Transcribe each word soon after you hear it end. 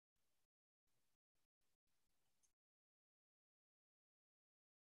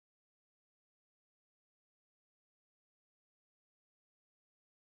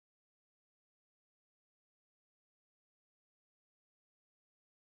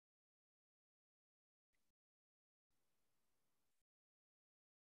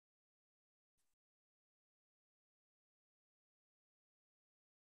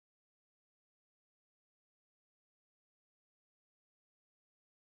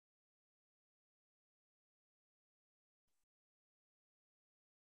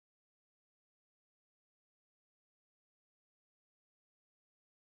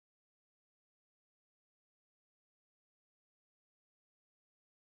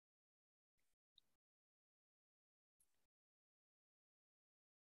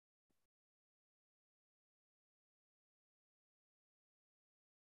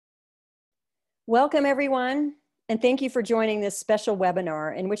Welcome everyone, and thank you for joining this special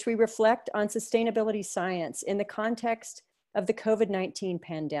webinar in which we reflect on sustainability science in the context of the COVID-19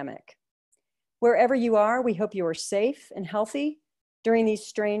 pandemic. Wherever you are, we hope you are safe and healthy during these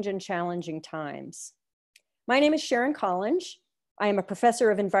strange and challenging times. My name is Sharon Collins. I am a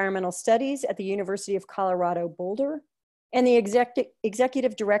professor of environmental studies at the University of Colorado Boulder and the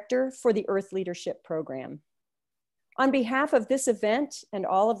executive director for the Earth Leadership Program. On behalf of this event and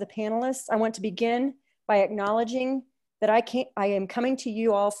all of the panelists, I want to begin by acknowledging that I am coming to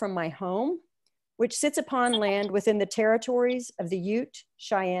you all from my home, which sits upon land within the territories of the Ute,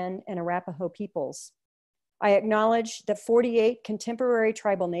 Cheyenne, and Arapaho peoples. I acknowledge that 48 contemporary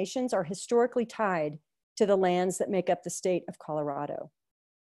tribal nations are historically tied to the lands that make up the state of Colorado.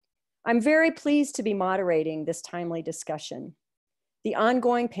 I'm very pleased to be moderating this timely discussion. The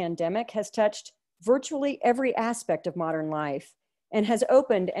ongoing pandemic has touched virtually every aspect of modern life and has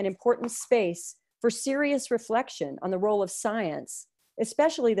opened an important space for serious reflection on the role of science,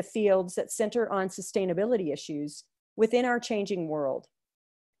 especially the fields that center on sustainability issues within our changing world.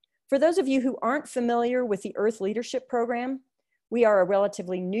 For those of you who aren't familiar with the Earth Leadership Program, we are a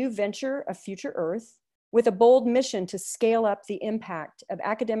relatively new venture of Future Earth with a bold mission to scale up the impact of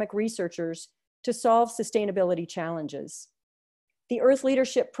academic researchers to solve sustainability challenges. The Earth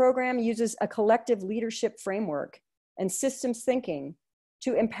Leadership Program uses a collective leadership framework and systems thinking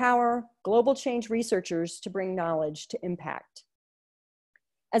to empower global change researchers to bring knowledge to impact.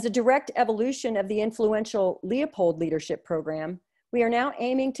 As a direct evolution of the influential Leopold Leadership Program, we are now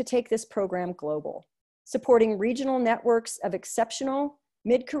aiming to take this program global, supporting regional networks of exceptional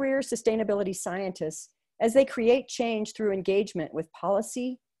mid-career sustainability scientists as they create change through engagement with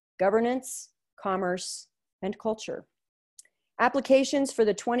policy, governance, commerce, and culture. Applications for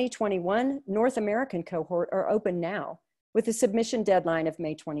the 2021 North American cohort are open now with a submission deadline of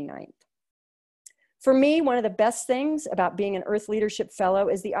May 29th. For me, one of the best things about being an Earth Leadership Fellow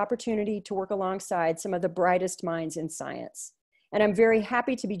is the opportunity to work alongside some of the brightest minds in science. And I'm very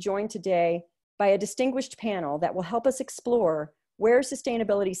happy to be joined today by a distinguished panel that will help us explore where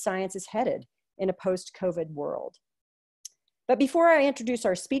sustainability science is headed in a post-COVID world. But before I introduce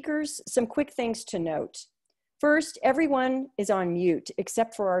our speakers, some quick things to note. First, everyone is on mute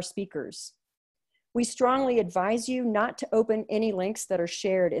except for our speakers. We strongly advise you not to open any links that are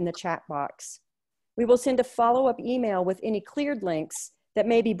shared in the chat box. We will send a follow-up email with any cleared links that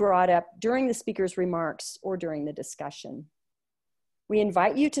may be brought up during the speaker's remarks or during the discussion. We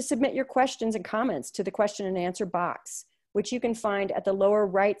invite you to submit your questions and comments to the question and answer box, which you can find at the lower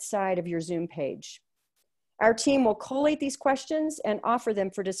right side of your Zoom page. Our team will collate these questions and offer them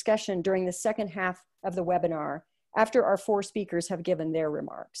for discussion during the second half of the webinar after our four speakers have given their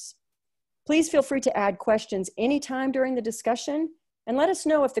remarks. Please feel free to add questions anytime during the discussion and let us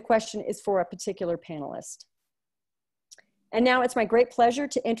know if the question is for a particular panelist. And now it's my great pleasure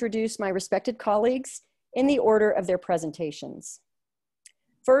to introduce my respected colleagues in the order of their presentations.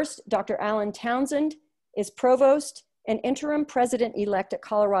 First, Dr. Alan Townsend is Provost and Interim President-elect at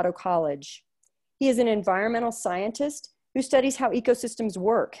Colorado College. He is an environmental scientist who studies how ecosystems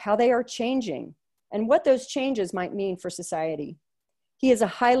work, how they are changing, and what those changes might mean for society. He is a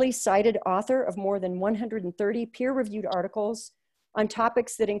highly cited author of more than 130 peer-reviewed articles on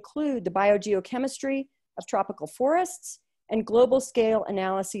topics that include the biogeochemistry of tropical forests and global scale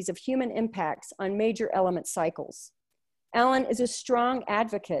analyses of human impacts on major element cycles. Alan is a strong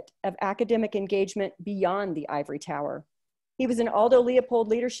advocate of academic engagement beyond the ivory tower. He was an Aldo Leopold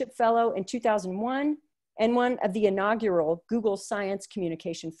Leadership Fellow in 2001 and one of the inaugural Google Science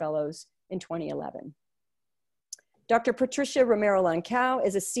Communication Fellows in 2011. Dr. Patricia Romero-Lancao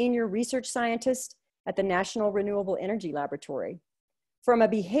is a senior research scientist at the National Renewable Energy Laboratory. From a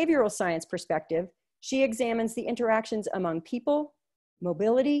behavioral science perspective, she examines the interactions among people,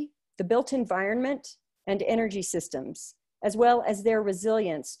 mobility, the built environment, and energy systems, as well as their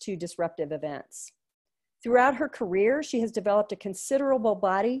resilience to disruptive events. Throughout her career, she has developed a considerable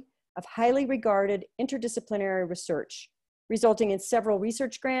body of highly regarded interdisciplinary research, resulting in several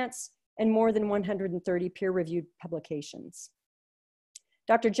research grants and more than 130 peer-reviewed publications.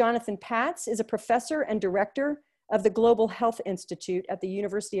 Dr. Jonathan Patz is a professor and director of the Global Health Institute at the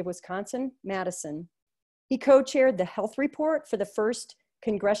University of Wisconsin-Madison. He co-chaired the Health Report for the first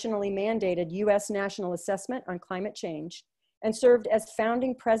congressionally mandated U.S. National Assessment on Climate Change and served as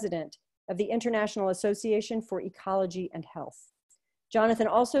founding president of the International Association for Ecology and Health. Jonathan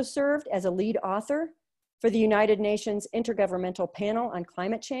also served as a lead author for the United Nations Intergovernmental Panel on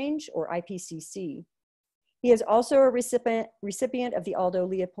Climate Change, or IPCC. He is also a recipient of the Aldo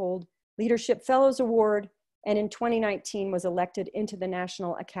Leopold Leadership Fellows Award, and in 2019 was elected into the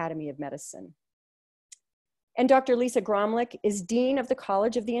National Academy of Medicine. And Dr. Lisa Gromlich is Dean of the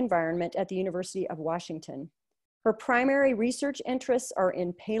College of the Environment at the University of Washington. Her primary research interests are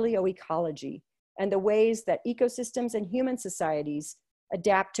in paleoecology and the ways that ecosystems and human societies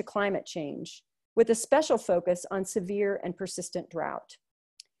adapt to climate change, with a special focus on severe and persistent drought.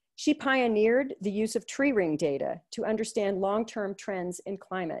 She pioneered the use of tree ring data to understand long-term trends in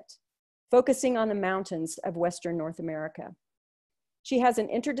climate, focusing on the mountains of Western North America. She has an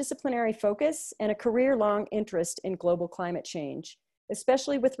interdisciplinary focus and a career-long interest in global climate change,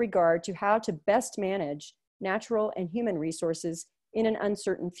 especially with regard to how to best manage natural and human resources in an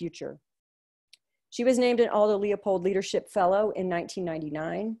uncertain future. She was named an Aldo Leopold Leadership Fellow in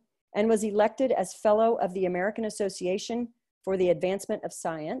 1999 and was elected as Fellow of the American Association for the Advancement of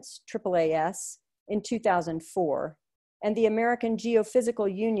Science, AAAS, in 2004, and the American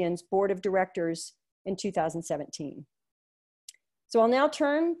Geophysical Union's Board of Directors in 2017. So I'll now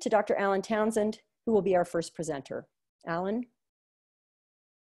turn to Dr. Alan Townsend, who will be our first presenter. Alan?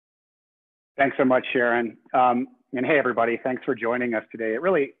 Thanks so much, Sharon. And hey, everybody, thanks for joining us today.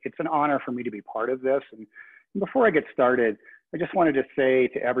 It's an honor for me to be part of this. And before I get started, I just wanted to say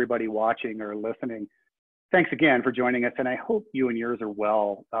to everybody watching or listening, thanks again for joining us. And I hope you and yours are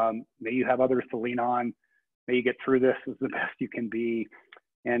well. May you have others to lean on. May you get through this as the best you can be.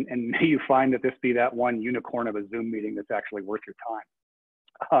 And may you find that this be that one unicorn of a Zoom meeting that's actually worth your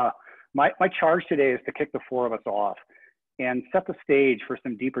time. My charge today is to kick the four of us off and set the stage for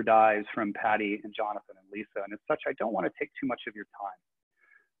some deeper dives from Patty and Jonathan and Lisa. And as such, I don't want to take too much of your time.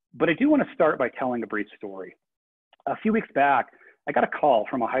 But I do want to start by telling a brief story. A few weeks back, I got a call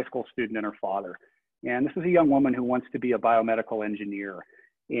from a high school student and her father. And this is a young woman who wants to be a biomedical engineer.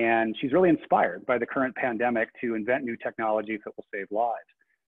 And she's really inspired by the current pandemic to invent new technologies that will save lives.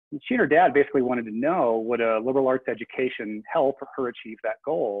 And she and her dad basically wanted to know, would a liberal arts education help her achieve that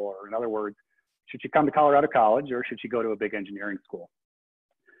goal? Or in other words, should she come to Colorado College or should she go to a big engineering school?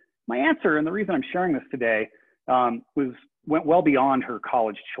 My answer, and the reason I'm sharing this today, went well beyond her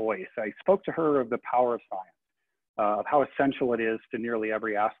college choice. I spoke to her of the power of science, of how essential it is to nearly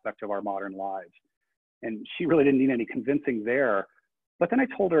every aspect of our modern lives. And she really didn't need any convincing there. But then I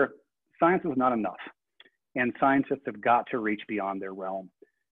told her science is not enough, and scientists have got to reach beyond their realm.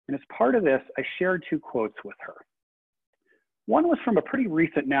 And as part of this, I shared two quotes with her. One was from a pretty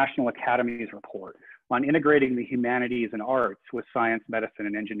recent National Academies report on integrating the humanities and arts with science, medicine,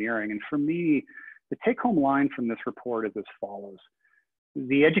 and engineering. And for me, the take-home line from this report is as follows.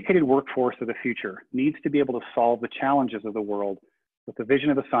 The educated workforce of the future needs to be able to solve the challenges of the world with the vision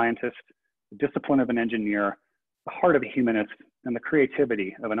of a scientist, the discipline of an engineer, the heart of a humanist, and the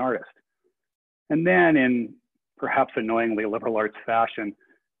creativity of an artist. And then in perhaps annoyingly liberal arts fashion,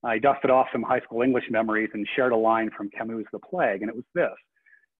 I dusted off some high school English memories and shared a line from Camus' The Plague, and it was this.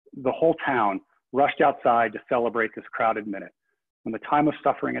 The whole town rushed outside to celebrate this crowded minute when the time of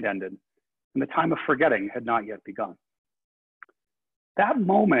suffering had ended and the time of forgetting had not yet begun. That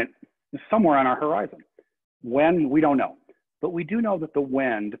moment is somewhere on our horizon. When, we don't know, but we do know that the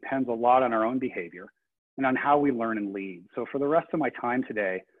when depends a lot on our own behavior and on how we learn and lead. So for the rest of my time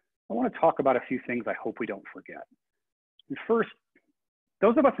today, I want to talk about a few things I hope we don't forget. And first,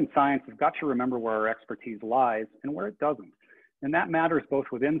 those of us in science have got to remember where our expertise lies and where it doesn't. And that matters both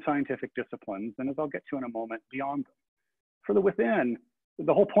within scientific disciplines and, as I'll get to in a moment, beyond them. For the within,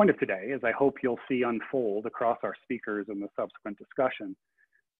 the whole point of today, as I hope you'll see unfold across our speakers in the subsequent discussion,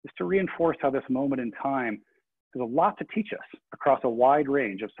 is to reinforce how this moment in time has a lot to teach us across a wide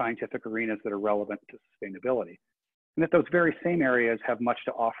range of scientific arenas that are relevant to sustainability, and that those very same areas have much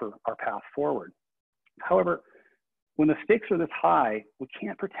to offer our path forward. However, when the stakes are this high, we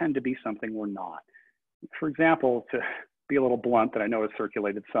can't pretend to be something we're not. For example, to be a little blunt, that I know has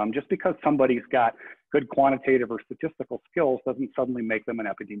circulated some, just because somebody's got good quantitative or statistical skills doesn't suddenly make them an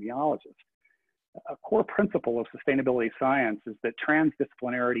epidemiologist. A core principle of sustainability science is that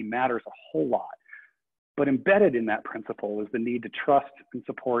transdisciplinarity matters a whole lot. But embedded in that principle is the need to trust and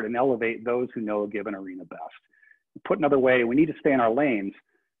support and elevate those who know a given arena best. Put another way, we need to stay in our lanes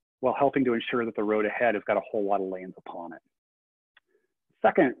while helping to ensure that the road ahead has got a whole lot of lanes upon it.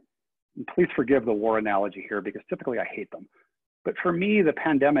 Second, and please forgive the war analogy here because typically I hate them, but for me, the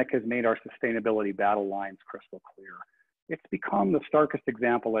pandemic has made our sustainability battle lines crystal clear. It's become the starkest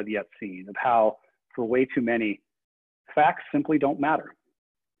example I've yet seen of how, for way too many, facts simply don't matter.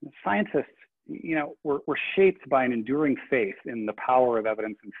 Scientists, we're shaped by an enduring faith in the power of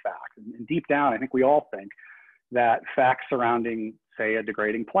evidence and facts. And deep down, I think we all think that facts surrounding, say, a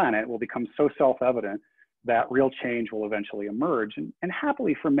degrading planet will become so self-evident that real change will eventually emerge. And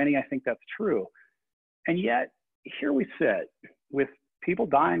happily for many, I think that's true. And yet, here we sit with people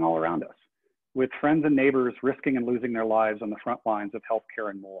dying all around us, with friends and neighbors risking and losing their lives on the front lines of healthcare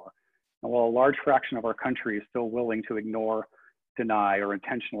and more. And while a large fraction of our country is still willing to ignore, deny, or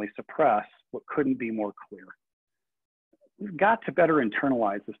intentionally suppress what couldn't be more clear. We've got to better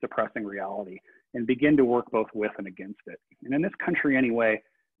internalize this depressing reality and begin to work both with and against it. And in this country anyway,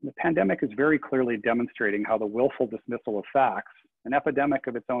 the pandemic is very clearly demonstrating how the willful dismissal of facts, an epidemic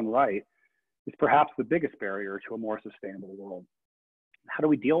of its own right, is perhaps the biggest barrier to a more sustainable world. How do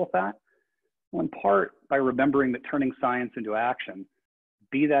we deal with that? Well, in part by remembering that turning science into action,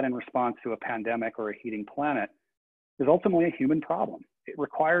 be that in response to a pandemic or a heating planet, is ultimately a human problem. It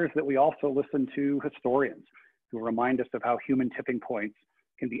requires that we also listen to historians who remind us of how human tipping points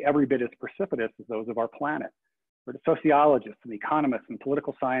can be every bit as precipitous as those of our planet, or to sociologists and economists and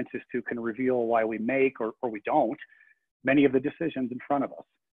political scientists who can reveal why we make or we don't many of the decisions in front of us,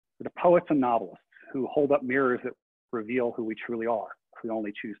 or to poets and novelists who hold up mirrors that reveal who we truly are if we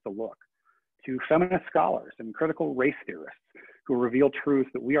only choose to look, to feminist scholars and critical race theorists who reveal truths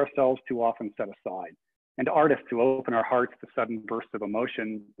that we ourselves too often set aside, and to artists who open our hearts to sudden bursts of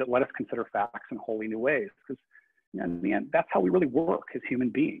emotion that let us consider facts in wholly new ways. Because in the end, that's how we really work as human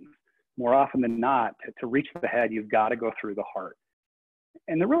beings. More often than not, to reach the head, you've got to go through the heart.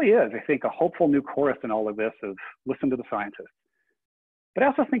 And there really is, I think, a hopeful new chorus in all of this of listen to the scientists. But I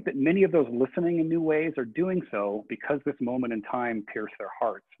also think that many of those listening in new ways are doing so because this moment in time pierced their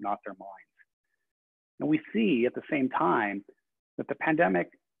hearts, not their minds. And we see at the same time that the pandemic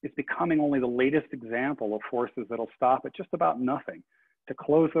is becoming only the latest example of forces that'll stop at just about nothing to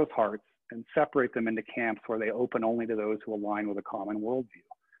close those hearts and separate them into camps where they open only to those who align with a common worldview.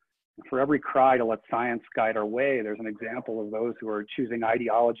 And for every cry to let science guide our way, there's an example of those who are choosing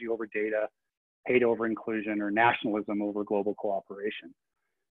ideology over data, hate over inclusion, or nationalism over global cooperation.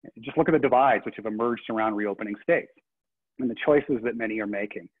 And just look at the divides which have emerged around reopening states and the choices that many are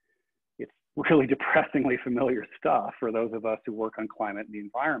making. It's really depressingly familiar stuff for those of us who work on climate and the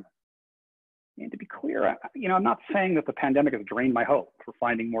environment. And to be clear, I'm not saying that the pandemic has drained my hope for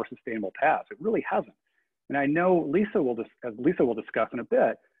finding more sustainable paths. It really hasn't. And I know as Lisa will discuss in a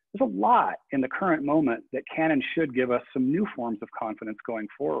bit, there's a lot in the current moment that can and should give us some new forms of confidence going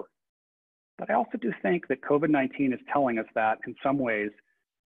forward. But I also do think that COVID-19 is telling us that in some ways,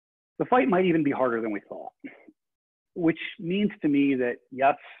 the fight might even be harder than we thought, which means to me that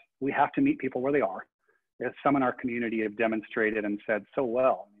yes, we have to meet people where they are, as some in our community have demonstrated and said so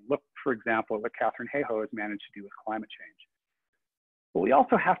well. Look, for example, at what Katharine Hayhoe has managed to do with climate change. But we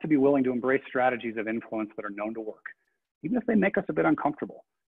also have to be willing to embrace strategies of influence that are known to work, even if they make us a bit uncomfortable.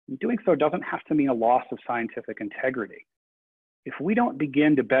 And doing so doesn't have to mean a loss of scientific integrity. If we don't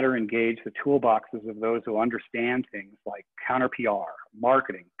begin to better engage the toolboxes of those who understand things like counter PR,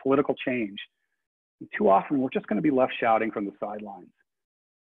 marketing, political change, too often we're just going to be left shouting from the sidelines.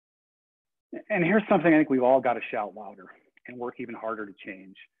 And here's something I think we've all got to shout louder and work even harder to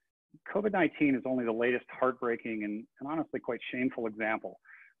change. COVID-19 is only the latest heartbreaking and honestly quite shameful example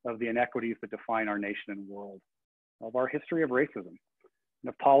of the inequities that define our nation and world, of our history of racism, and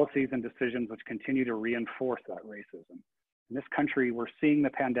of policies and decisions which continue to reinforce that racism. In this country, we're seeing the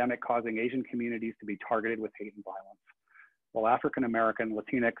pandemic causing Asian communities to be targeted with hate and violence, while African American,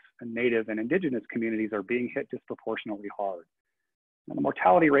 Latinx, and Native and Indigenous communities are being hit disproportionately hard. And the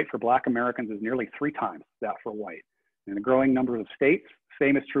mortality rate for Black Americans is nearly 3 times that for white. In a growing number of states,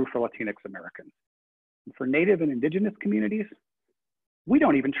 same is true for Latinx Americans. And for Native and Indigenous communities, we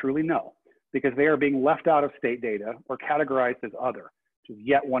don't even truly know because they are being left out of state data or categorized as other, which is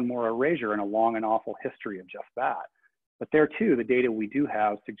yet one more erasure in a long and awful history of just that. But there too, the data we do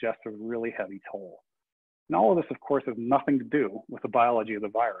have suggests a really heavy toll. And all of this, of course, has nothing to do with the biology of the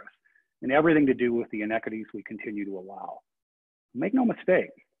virus and everything to do with the inequities we continue to allow. Make no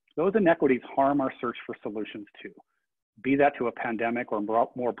mistake, those inequities harm our search for solutions too, be that to a pandemic or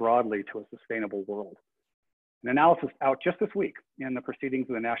more broadly to a sustainable world. An analysis out just this week in the Proceedings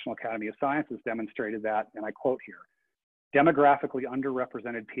of the National Academy of Sciences demonstrated that, and I quote here, demographically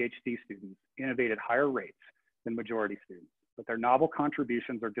underrepresented PhD students innovate at higher rates than majority students, but their novel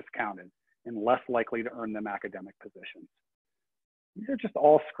contributions are discounted and less likely to earn them academic positions. These are just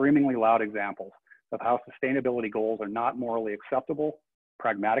all screamingly loud examples of how sustainability goals are not morally acceptable,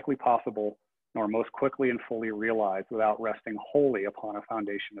 pragmatically possible, nor most quickly and fully realized without resting wholly upon a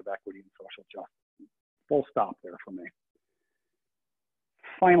foundation of equity and social justice. Full stop there for me.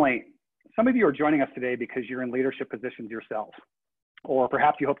 Finally, some of you are joining us today because you're in leadership positions yourselves, or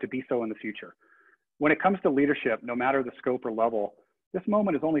perhaps you hope to be so in the future. When it comes to leadership, no matter the scope or level, this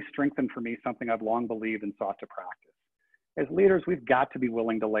moment has only strengthened for me something I've long believed and sought to practice. As leaders, we've got to be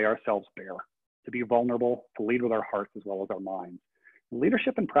willing to lay ourselves bare, to be vulnerable, to lead with our hearts as well as our minds,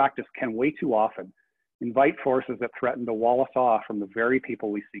 Leadership and practice can way too often invite forces that threaten to wall us off from the very people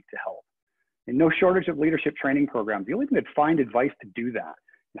we seek to help. And no shortage of leadership training programs. You'll even find advice to do that.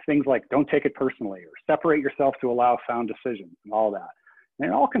 Things like don't take it personally or separate yourself to allow sound decisions and all that. And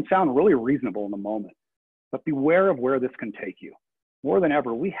it all can sound really reasonable in the moment, but beware of where this can take you. More than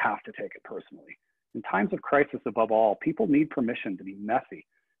ever, we have to take it personally. In times of crisis, above all, people need permission to be messy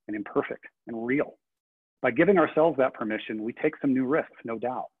and imperfect and real. By giving ourselves that permission, we take some new risks, no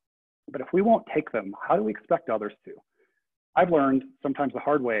doubt. But if we won't take them, how do we expect others to? I've learned, sometimes the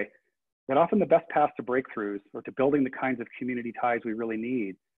hard way, that often the best path to breakthroughs or to building the kinds of community ties we really need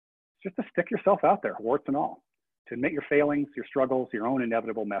is just to stick yourself out there, warts and all, to admit your failings, your struggles, your own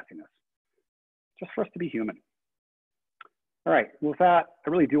inevitable messiness, just for us to be human. All right, with that, I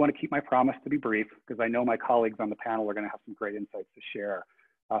really do want to keep my promise to be brief because I know my colleagues on the panel are going to have some great insights to share.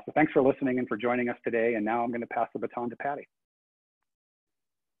 So thanks for listening and for joining us today. And now I'm going to pass the baton to Patty.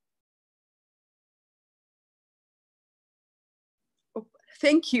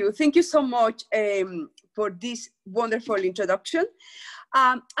 Thank you. Thank you so much for this wonderful introduction.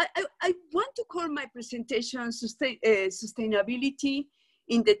 I want to call my presentation Sustainability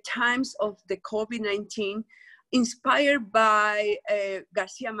in the Times of the COVID-19, inspired by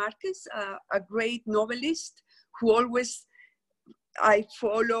Garcia Marquez, a great novelist who always I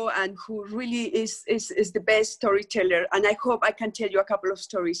follow and who really is the best storyteller. And I hope I can tell you a couple of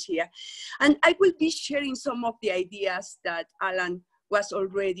stories here. And I will be sharing some of the ideas that Alan was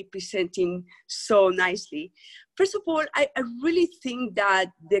already presenting so nicely. First of all, I really think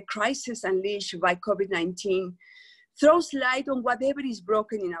that the crisis unleashed by COVID-19 throws light on whatever is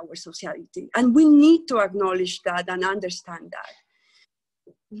broken in our society. And we need to acknowledge that and understand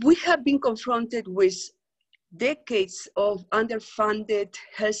that. We have been confronted with decades of underfunded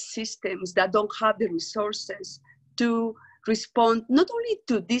health systems that don't have the resources to respond not only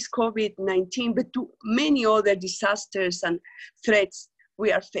to this COVID-19, but to many other disasters and threats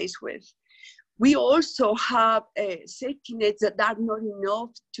we are faced with. We also have safety nets that are not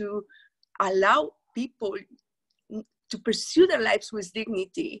enough to allow people to pursue their lives with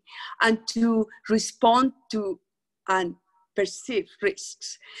dignity and to respond to and perceive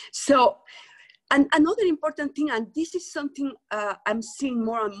risks. So, and another important thing, and this is something I'm seeing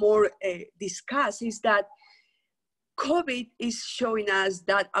more and more discussed, is that COVID is showing us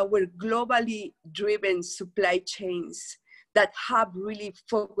that our globally driven supply chains that have really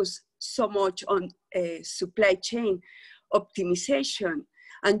focused so much on supply chain optimization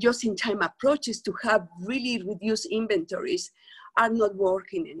and just-in-time approaches to have really reduced inventories are not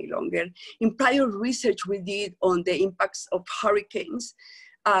working any longer. In prior research we did on the impacts of hurricanes,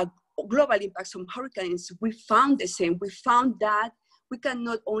 global impacts on hurricanes, we found the same. We found that we can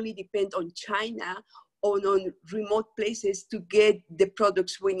not only depend on China or on remote places to get the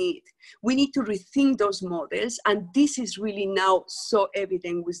products we need. We need to rethink those models, and this is really now so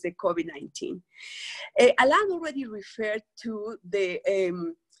evident with the COVID-19. Alan already referred to the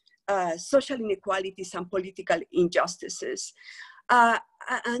social inequalities and political injustices.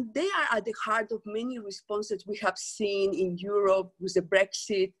 And they are at the heart of many responses we have seen in Europe with the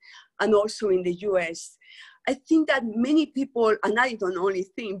Brexit and also in the US. I think that many people, and I don't only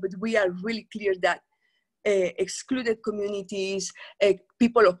think, but we are really clear that excluded communities,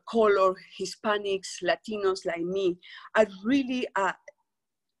 people of color, Hispanics, Latinos like me, are really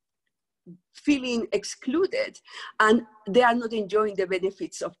feeling excluded, and they are not enjoying the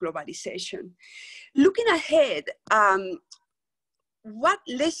benefits of globalization. Looking ahead, what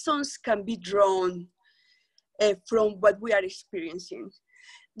lessons can be drawn from what we are experiencing?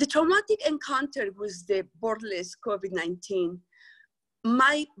 The traumatic encounter with the borderless COVID-19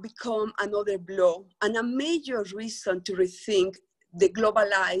 might become another blow and a major reason to rethink the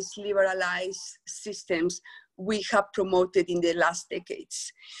globalized, liberalized systems we have promoted in the last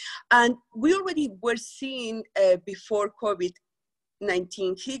decades. And we already were seeing before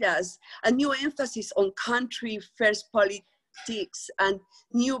COVID-19 hit us, a new emphasis on country-first politics and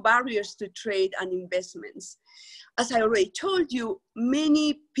new barriers to trade and investments. As I already told you,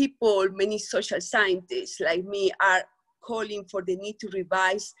 many people, many social scientists like me are calling for the need to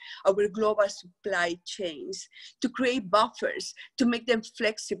revise our global supply chains, to create buffers, to make them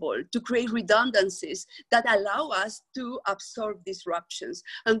flexible, to create redundancies that allow us to absorb disruptions.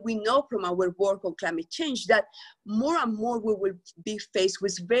 And we know from our work on climate change that more and more we will be faced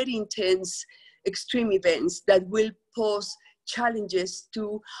with very intense extreme events that will pose challenges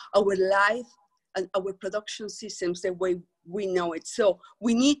to our life and our production systems the way we know it. So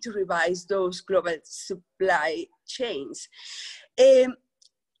we need to revise those global supply chains.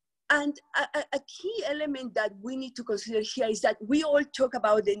 And a key element that we need to consider here is that we all talk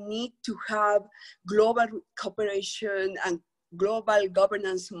about the need to have global cooperation and global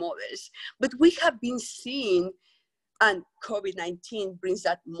governance models, but we have been seeing, and COVID-19 brings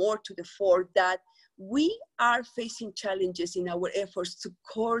that more to the fore, that we are facing challenges in our efforts to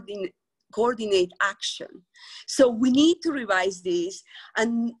coordinate action. So we need to revise this,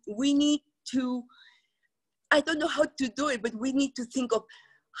 and we need to, I don't know how to do it, but we need to think of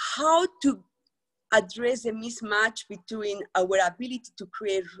how to address the mismatch between our ability to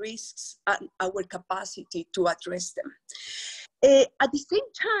create risks and our capacity to address them. At the same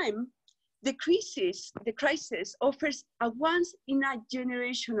time, the crisis offers a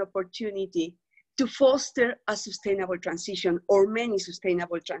once-in-a-generation opportunity to foster a sustainable transition, or many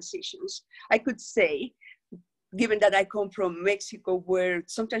sustainable transitions. I could say, given that I come from Mexico, where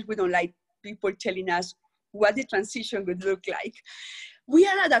sometimes we don't like people telling us what the transition would look like. We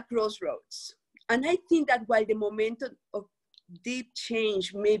are at a crossroads. And I think that while the momentum of deep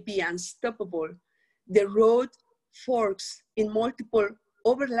change may be unstoppable, the road forks in multiple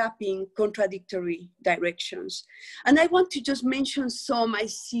overlapping, contradictory directions. And I want to just mention some I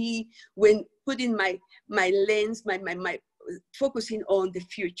see when putting my lens, my focusing on the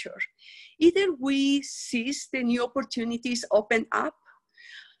future. Either we seize the new opportunities open up.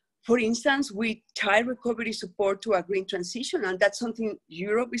 For instance, we tie recovery support to a green transition, and that's something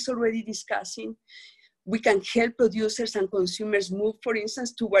Europe is already discussing. We can help producers and consumers move, for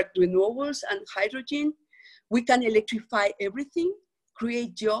instance, toward renewables and hydrogen. We can electrify everything,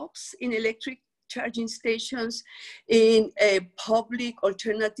 create jobs in electric charging stations, in public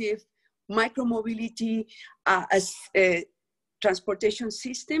alternative micromobility as transportation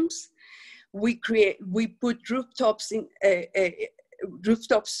systems. We put rooftops in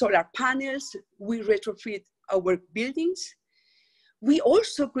rooftop solar panels. We retrofit our buildings. We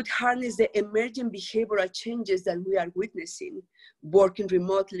also could harness the emerging behavioral changes that we are witnessing, working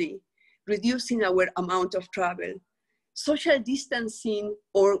remotely, reducing our amount of travel, social distancing,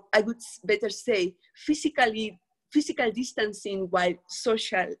 or I would better say physical distancing while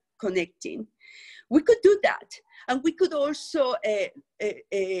social connecting. We could do that. And we could also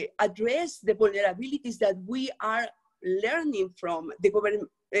address the vulnerabilities that we are learning from, the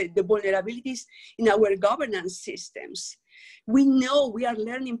vulnerabilities in our governance systems. We know we are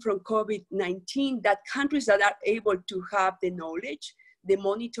learning from COVID-19 that countries that are able to have the knowledge, the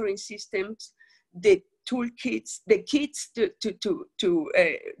monitoring systems, the toolkits, the kits to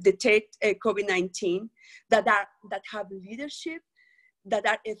detect COVID-19, that have leadership, that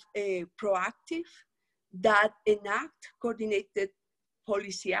are proactive, that enact coordinated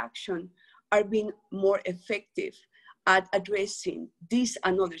policy action, are being more effective at addressing these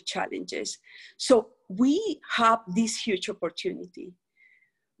and other challenges. So we have this huge opportunity.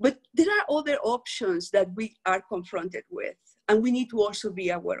 But there are other options that we are confronted with, and we need to also be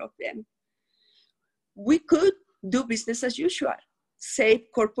aware of them. We could do business as usual, say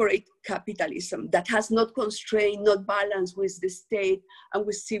corporate capitalism that has not constrained, not balanced with the state and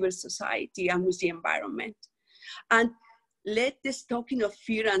with civil society and with the environment. And let the stocking of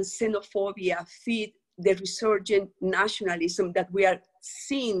fear and xenophobia feed the resurgent nationalism that we are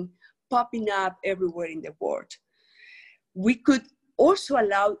seeing popping up everywhere in the world. We could also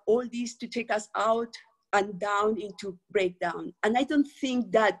allow all these to take us out and down into breakdown. And I don't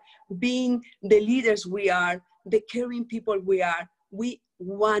think that being the leaders we are, the caring people we are, we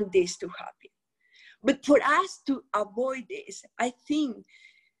want this to happen. But for us to avoid this, I think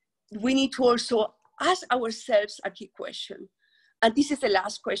we need to also ask ourselves a key question. And this is the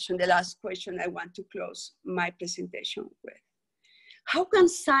last question I want to close my presentation with. How can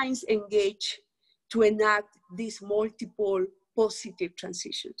science engage to enact these multiple positive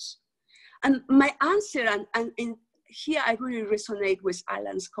transitions? And my answer, and here I really resonate with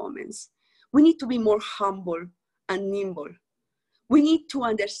Alan's comments, we need to be more humble and nimble. We need to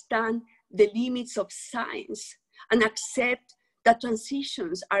understand the limits of science and accept that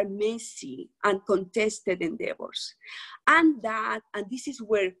transitions are messy and contested endeavors. And this is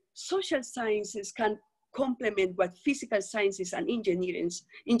where social sciences can complement what physical sciences and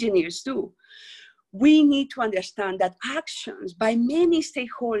engineers do. We need to understand that actions by many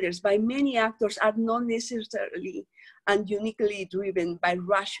stakeholders, by many actors, are not necessarily and uniquely driven by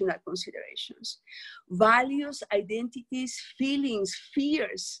rational considerations. Values, identities, feelings,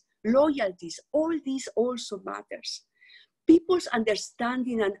 fears, loyalties, all these also matters. People's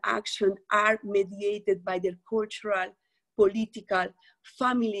understanding and action are mediated by their cultural, political,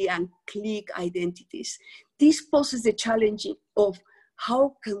 family, and clique identities. This poses the challenge of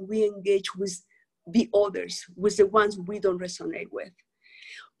how can we engage with the others, with the ones we don't resonate with.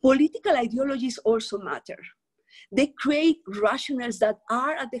 Political ideologies also matter. They create rationales that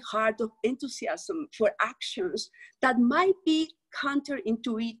are at the heart of enthusiasm for actions that might be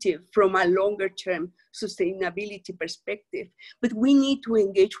counterintuitive from a longer-term sustainability perspective, but we need to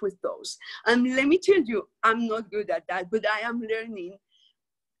engage with those. And let me tell you, I'm not good at that, but I am learning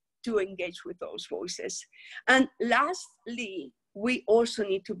to engage with those voices. And lastly, we also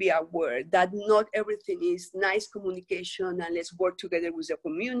need to be aware that not everything is nice communication and let's work together with the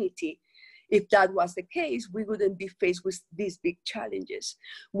community. If that was the case, we wouldn't be faced with these big challenges.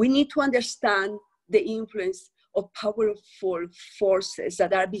 We need to understand the influence of powerful forces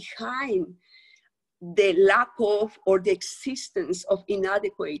that are behind the lack of or the existence of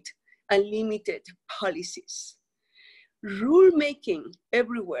inadequate and limited policies. Rulemaking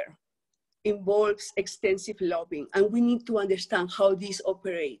everywhere involves extensive lobbying, and we need to understand how this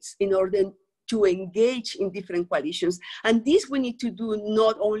operates in order to engage in different coalitions. And this we need to do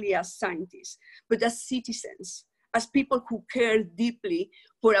not only as scientists, but as citizens, as people who care deeply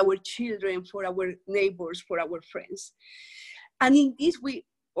for our children, for our neighbors, for our friends. And in this, we,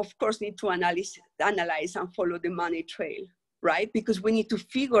 of course, need to analyze and follow the money trail, right? Because we need to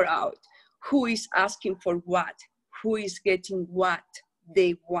figure out who is asking for what, who is getting what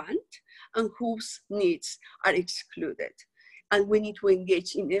they want, and whose needs are excluded. And we need to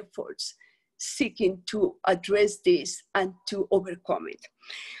engage in efforts seeking to address this and to overcome it.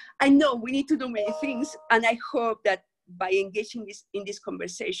 I know we need to do many things, and I hope that by engaging in this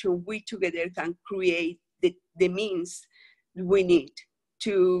conversation, we together can create the means we need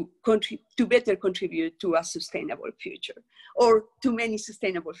to better contribute to a sustainable future, or to many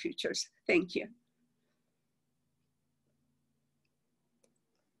sustainable futures. Thank you.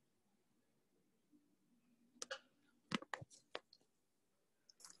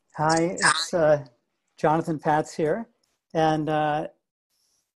 Hi, it's Jonathan Patz here, and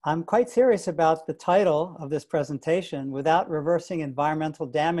I'm quite serious about the title of this presentation, Without Reversing Environmental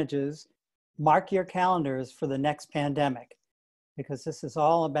Damages, Mark Your Calendars for the Next Pandemic, because this is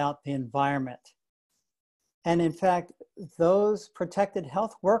all about the environment. And in fact, those protected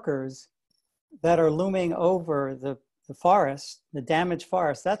health workers that are looming over the forest, the damaged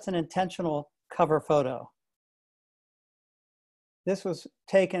forest, that's an intentional cover photo. This was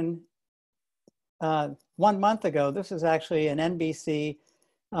taken 1 month ago. This is actually an NBC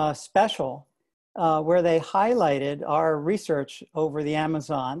special where they highlighted our research over the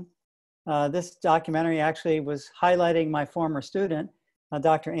Amazon. This documentary actually was highlighting my former student,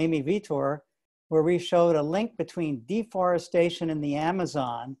 Dr. Amy Vitor, where we showed a link between deforestation in the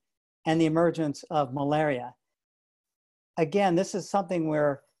Amazon and the emergence of malaria. Again, this is something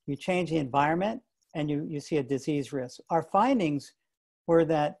where you change the environment and you see a disease risk. Our findings were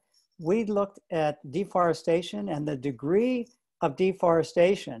that we looked at deforestation and the degree of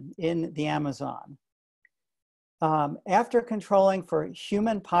deforestation in the Amazon. After controlling for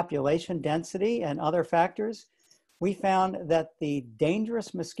human population density and other factors, we found that the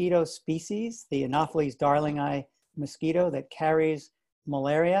dangerous mosquito species, the Anopheles darlingi mosquito that carries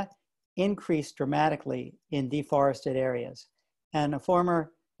malaria, increased dramatically in deforested areas. And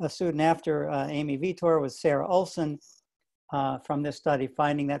a student after Amy Vitor was Sarah Olson from this study,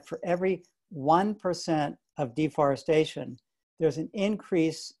 finding that for every 1% of deforestation, there's an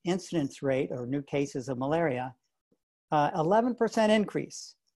increased incidence rate or new cases of malaria, 11%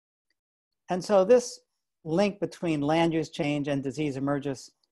 increase. And so this link between land use change and disease emergence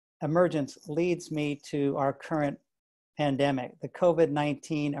leads me to our current pandemic. The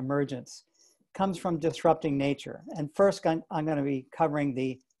COVID-19 emergence comes from disrupting nature. And first, I'm going to be covering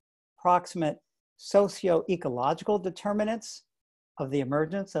the proximate socio-ecological determinants of the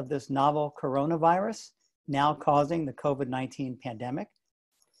emergence of this novel coronavirus, now causing the COVID-19 pandemic.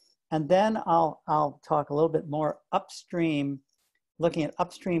 And then I'll talk a little bit more upstream, looking at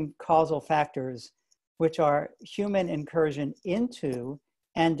upstream causal factors, which are human incursion into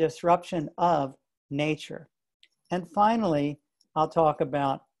and disruption of nature. And finally, I'll talk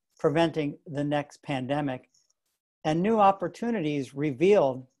about preventing the next pandemic and new opportunities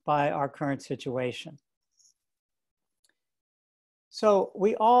revealed by our current situation. So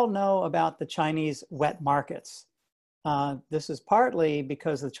we all know about the Chinese wet markets. This is partly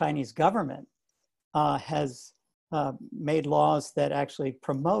because the Chinese government has made laws that actually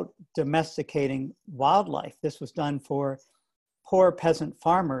promote domesticating wildlife. This was done for poor peasant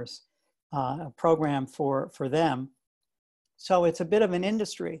farmers, a program for them. So it's a bit of an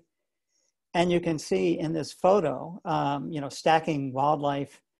industry. And you can see in this photo, stacking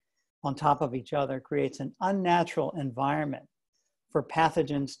wildlife on top of each other creates an unnatural environment for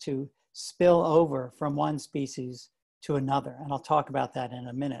pathogens to spill over from one species to another. And I'll talk about that in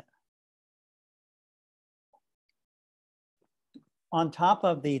a minute. On top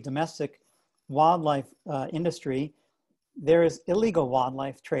of the domestic wildlife industry, there is illegal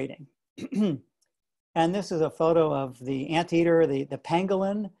wildlife trading. And this is a photo of the anteater, the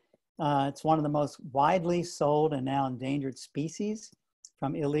pangolin. It's one of the most widely sold and now endangered species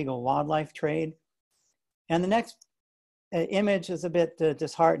from illegal wildlife trade. And the next image is a bit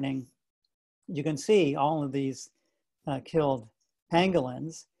disheartening. You can see all of these killed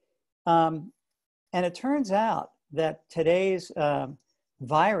pangolins. And it turns out that today's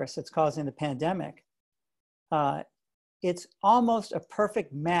virus that's causing the pandemic, it's almost a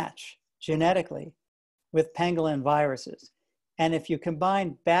perfect match genetically with pangolin viruses. And if you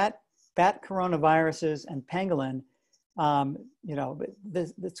combine bat coronaviruses and pangolin, you know,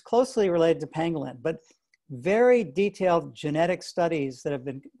 it's closely related to pangolin, but very detailed genetic studies that have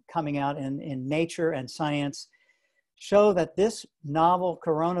been coming out in Nature and Science show that this novel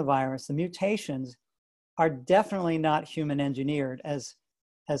coronavirus, the mutations, are definitely not human engineered, as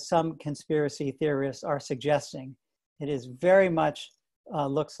some conspiracy theorists are suggesting. It is very much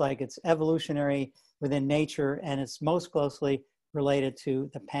looks like it's evolutionary within nature, and it's most closely related to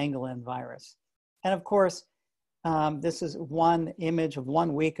the pangolin virus. And of course, this is one image of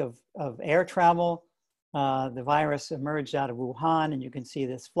 1 week of air travel. The virus emerged out of Wuhan, and you can see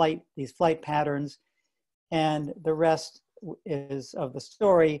these flight patterns. And the rest is of the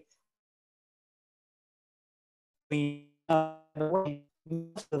story. We know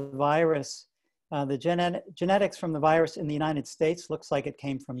most of the virus, the genetics from the virus in the United States looks like it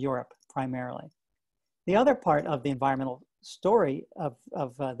came from Europe primarily. The other part of the environmental story of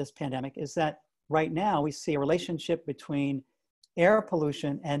this pandemic is that right now we see a relationship between air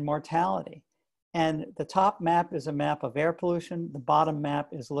pollution and mortality. And the top map is a map of air pollution. The bottom map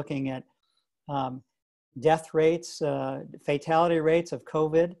is looking at death rates, fatality rates of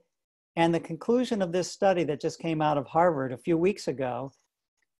COVID. And the conclusion of this study that just came out of Harvard a few weeks ago,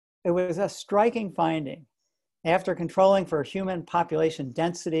 it was a striking finding. After controlling for human population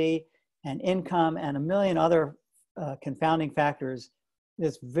density and income and a million other confounding factors,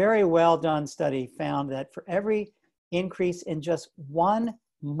 this very well done study found that for every increase in just 1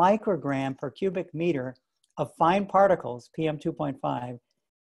 microgram per cubic meter of fine particles, PM 2.5,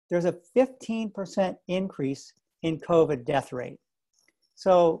 there's a 15% increase in COVID death rate.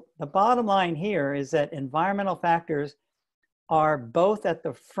 So the bottom line here is that environmental factors are both at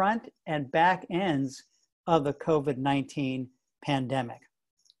the front and back ends of the COVID-19 pandemic.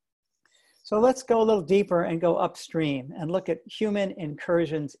 So let's go a little deeper and go upstream and look at human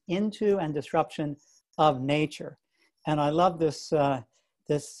incursions into and disruption of nature. And I love this,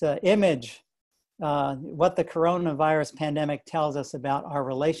 image, what the coronavirus pandemic tells us about our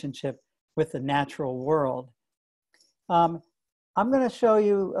relationship with the natural world. I'm going to show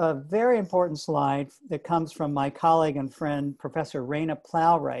you a very important slide that comes from my colleague and friend, Professor Raina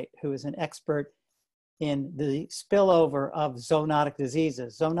Plowright, who is an expert in the spillover of zoonotic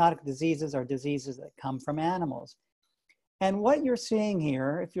diseases. Zoonotic diseases are diseases that come from animals. And what you're seeing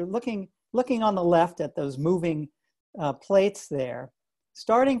here, if you're looking on the left at those moving plates there,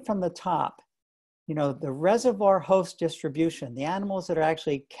 starting from the top, you know, the reservoir host distribution, the animals that are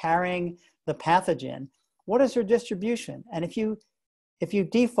actually carrying the pathogen, what is their distribution? And if you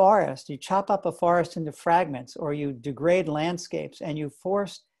deforest, you chop up a forest into fragments, or you degrade landscapes and you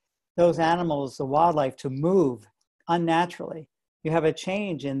force those animals, the wildlife, to move unnaturally, you have a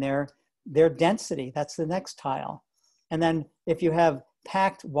change in their density. That's the next tile. And then if you have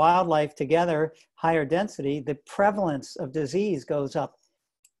packed wildlife together, higher density, the prevalence of disease goes up.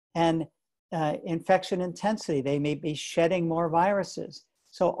 And infection intensity, they may be shedding more viruses.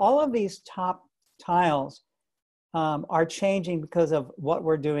 So all of these top tiles are changing because of what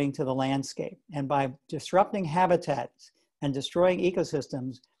we're doing to the landscape. And by disrupting habitats and destroying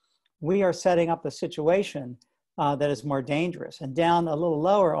ecosystems, we are setting up a situation that is more dangerous. And down a little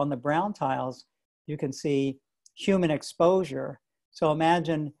lower on the brown tiles, you can see human exposure. So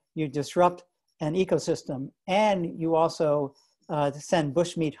imagine you disrupt an ecosystem and you also send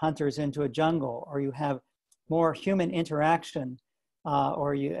bushmeat hunters into a jungle, or you have more human interaction,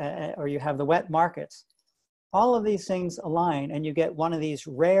 or you have the wet markets. All of these things align and you get one of these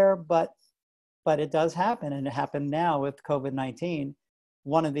rare, but it does happen, and it happened now with COVID-19,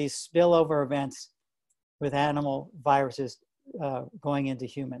 one of these spillover events with animal viruses going into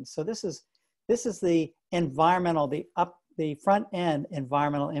humans. So this is the environmental, the front end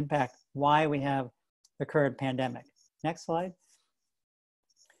environmental impact, why we have the current pandemic. Next slide.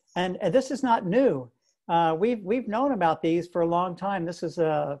 And this is not new. We've known about these for a long time. This is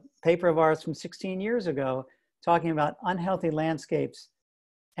a paper of ours from 16 years ago talking about unhealthy landscapes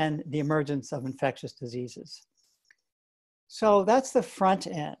and the emergence of infectious diseases. So that's the front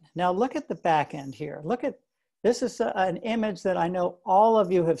end. Now look at the back end here. Look at, this is an image that I know all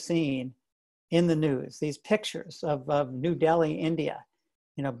of you have seen in the news, these pictures of New Delhi, India,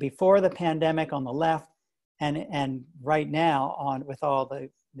 you know, before the pandemic on the left, and right now on with all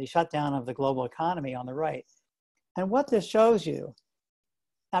the shutdown of the global economy on the right. And what this shows you,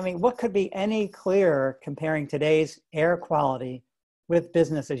 I mean, what could be any clearer comparing today's air quality with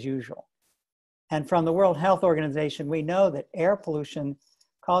business as usual? And from the World Health Organization, we know that air pollution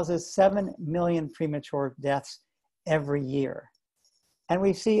causes 7 million premature deaths every year. And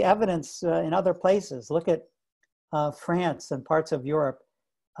we see evidence in other places. Look at France and parts of Europe,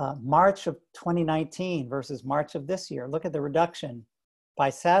 March of 2019 versus March of this year. Look at the reduction by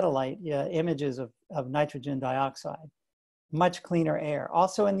satellite images of nitrogen dioxide. Much cleaner air.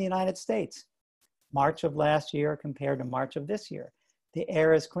 Also in the United States, March of last year compared to March of this year, the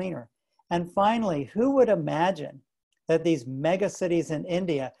air is cleaner. And finally, who would imagine that these mega cities in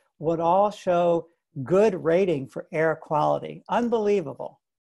India would all show good rating for air quality? Unbelievable.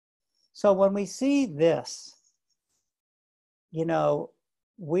 So when we see this, you know,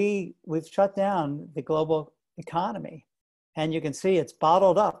 we've shut down the global economy, and you can see it's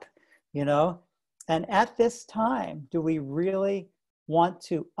bottled up, you know. And at this time, do we really want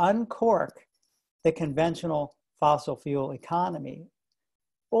to uncork the conventional fossil fuel economy?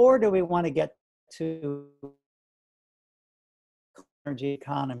 Or do we want to get to energy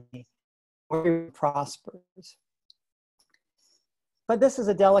economy where it prospers? But this is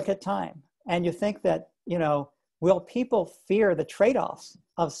a delicate time. And you think that, you know, will people fear the trade-offs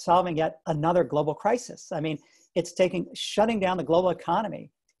of solving yet another global crisis? I mean, it's shutting down the global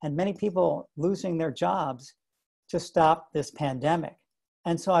economy and many people losing their jobs to stop this pandemic.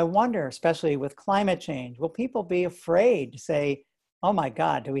 And so I wonder, especially with climate change, will people be afraid to say, oh my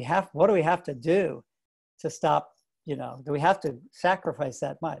God, what do we have to do to stop, you know, do we have to sacrifice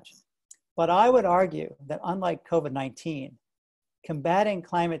that much? But I would argue that unlike COVID-19, combating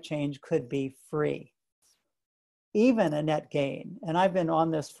climate change could be free, even a net gain. And I've been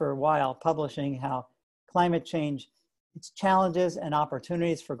on this for a while, publishing how climate change, its challenges and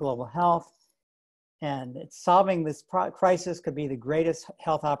opportunities for global health, and it's solving this crisis could be the greatest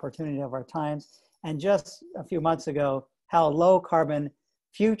health opportunity of our times. And just a few months ago, how a low carbon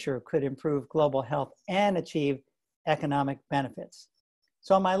future could improve global health and achieve economic benefits.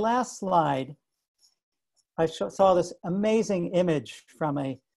 So on my last slide, I saw this amazing image from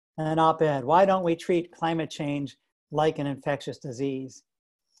an op-ed. Why don't we treat climate change like an infectious disease?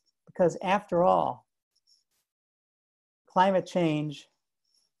 Because after all, climate change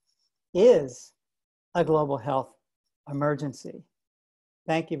is a global health emergency.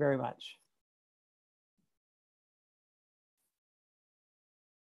 Thank you very much.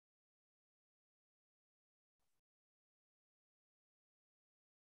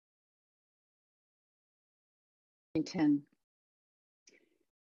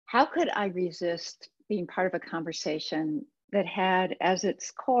 How could I resist being part of a conversation that had as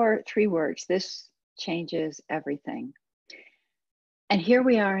its core 3 words, this changes everything? And here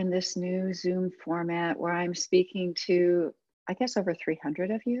we are in this new Zoom format where I'm speaking to, I guess, over 300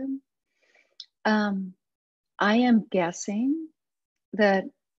 of you. I am guessing that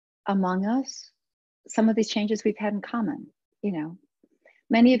among us, some of these changes we've had in common. You know,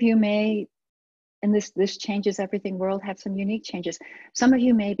 many of you may, in this changes everything world, have some unique changes. Some of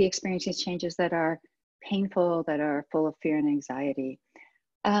you may be experiencing changes that are painful, that are full of fear and anxiety.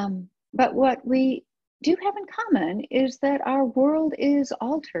 But what we do have in common is that our world is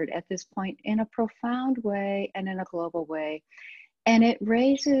altered at this point in a profound way and in a global way. And it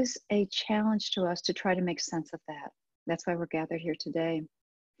raises a challenge to us to try to make sense of that. That's why we're gathered here today.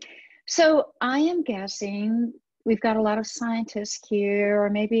 So I am guessing we've got a lot of scientists here,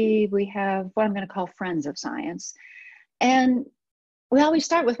 or maybe we have what I'm going to call friends of science. And we always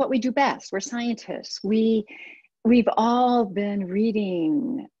start with what we do best. We're scientists. We've all been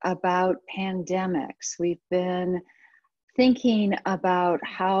reading about pandemics. We've been thinking about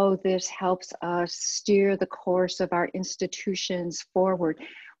how this helps us steer the course of our institutions forward.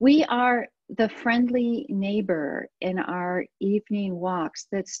 We are the friendly neighbor in our evening walks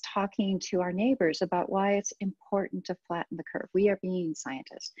that's talking to our neighbors about why it's important to flatten the curve. We are being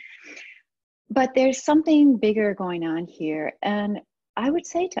scientists. But there's something bigger going on here. And I would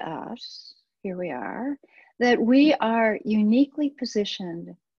say to us, here we are, that we are uniquely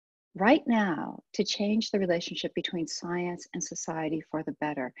positioned right now to change the relationship between science and society for the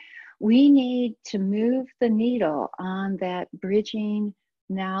better. We need to move the needle on that bridging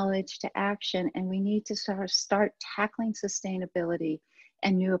knowledge to action, and we need to sort of start tackling sustainability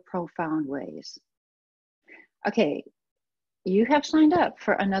in new profound ways. Okay, you have signed up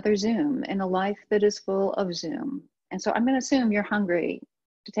for another Zoom in a life that is full of Zoom. And so I'm going to assume you're hungry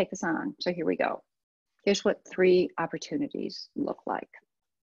to take this on. So here we go. Here's what 3 opportunities look like.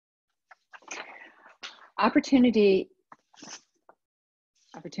 Opportunity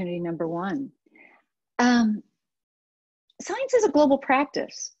number 1. Science is a global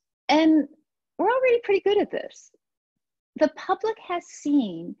practice, and we're already pretty good at this. The public has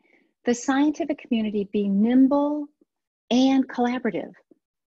seen the scientific community be nimble and collaborative,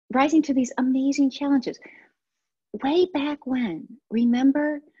 rising to these amazing challenges. Way back when,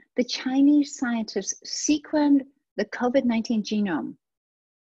 remember, the Chinese scientists sequenced the COVID-19 genome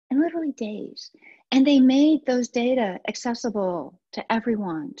in literally days, and they made those data accessible to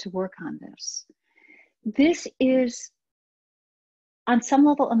everyone to work on this. This is, on some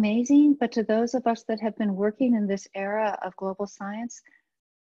level, amazing, but to those of us that have been working in this era of global science,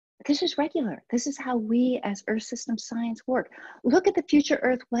 this is regular. This is how we as Earth System Science work. Look at the Future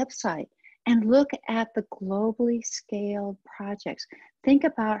Earth website and look at the globally scaled projects. Think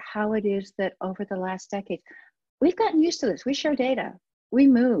about how it is that over the last decade, we've gotten used to this. We share data, we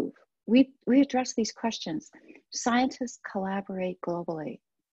move, we address these questions. Scientists collaborate globally.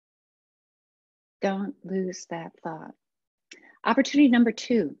 Don't lose that thought. Opportunity number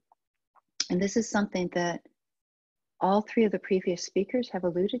 2, and this is something that all 3 of the previous speakers have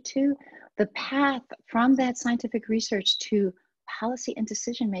alluded to, the path from that scientific research to policy and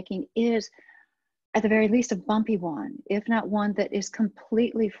decision-making is, at the very least, a bumpy one, if not one that is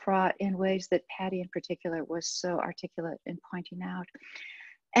completely fraught in ways that Patty in particular was so articulate in pointing out.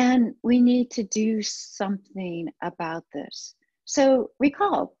 And we need to do something about this. So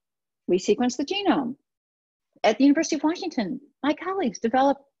recall, we sequenced the genome. At the University of Washington, my colleagues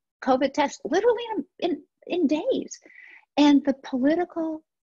developed COVID tests literally in days. And the political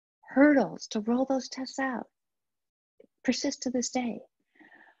hurdles to roll those tests out persist to this day.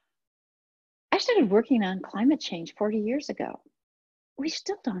 I started working on climate change 40 years ago. We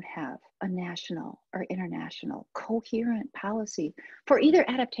still don't have a national or international coherent policy for either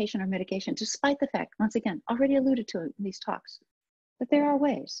adaptation or mitigation, despite the fact, once again, already alluded to in these talks, that there are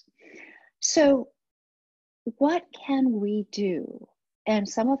ways. So what can we do? And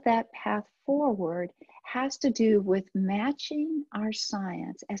some of that path forward has to do with matching our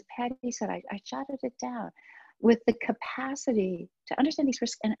science, as Patty said, I jotted it down, with the capacity to understand these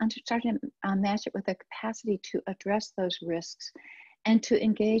risks and starting to match it with the capacity to address those risks and to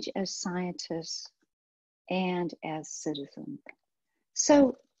engage as scientists and as citizens.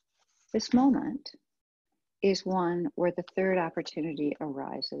 So this moment is one where the 3rd opportunity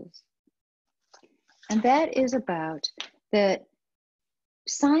arises. And that is about that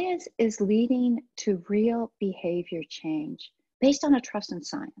science is leading to real behavior change based on a trust in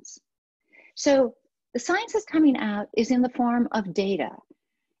science. So the science that's coming out is in the form of data,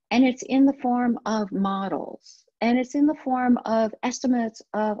 and it's in the form of models, and it's in the form of estimates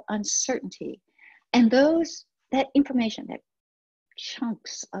of uncertainty. And that information, that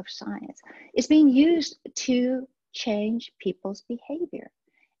chunks of science, is being used to change people's behavior.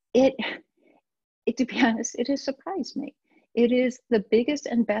 To be honest, it has surprised me. It is the biggest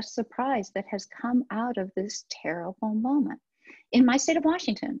and best surprise that has come out of this terrible moment. In my state of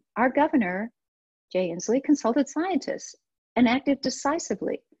Washington, our governor, Jay Inslee, consulted scientists and acted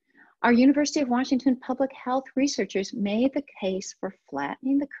decisively. Our University of Washington public health researchers made the case for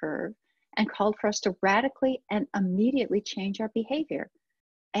flattening the curve and called for us to radically and immediately change our behavior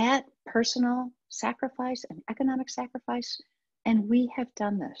at personal sacrifice and economic sacrifice, and we have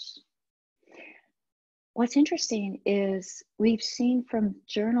done this. What's interesting is we've seen from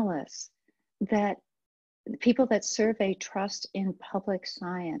journalists that people that survey trust in public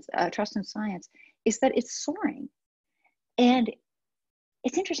science, trust in science, is that it's soaring. And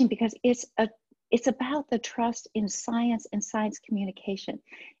it's interesting because it's about the trust in science and science communication.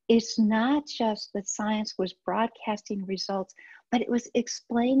 It's not just that science was broadcasting results, but it was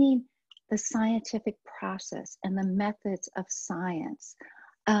explaining the scientific process and the methods of science.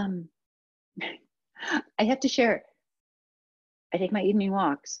 I have to share, I take my evening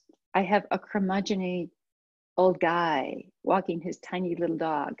walks. I have a curmudgeon-y old guy walking his tiny little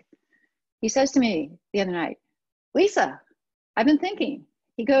dog. He says to me the other night, "Lisa, I've been thinking."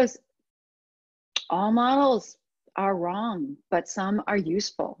 He goes, "All models are wrong, but some are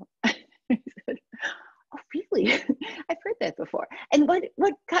useful." I said, "Oh, really?" I've heard that before. And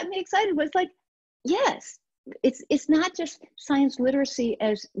what got me excited was like, yes, it's not just science literacy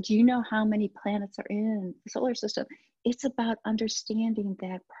as, do you know how many planets are in the solar system? it's about understanding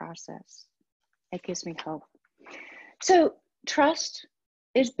that process. That gives me hope. So trust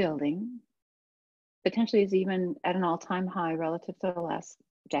is building, potentially is even at an all-time high relative to the last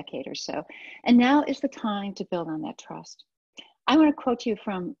decade or so. And now is the time to build on that trust. I want to quote you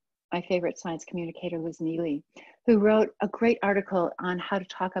from my favorite science communicator, Liz Neely, who wrote a great article on how to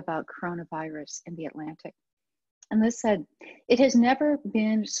talk about coronavirus in the Atlantic. And Liz said, "It has never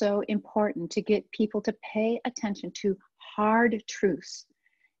been so important to get people to pay attention to hard truths.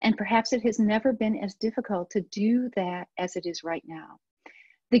 And perhaps it has never been as difficult to do that as it is right now.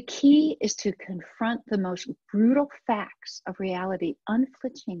 The key is to confront the most brutal facts of reality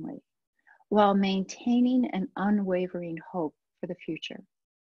unflinchingly while maintaining an unwavering hope for the future."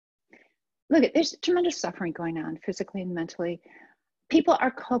 Look, there's tremendous suffering going on physically and mentally. People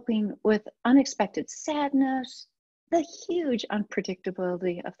are coping with unexpected sadness, the huge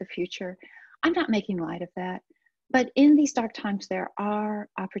unpredictability of the future. I'm not making light of that, but in these dark times, there are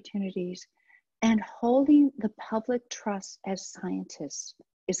opportunities, and holding the public trust as scientists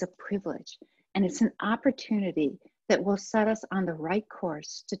is a privilege, and it's an opportunity that will set us on the right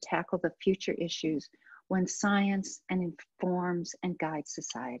course to tackle the future issues when science informs and guides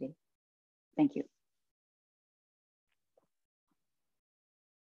society. Thank you.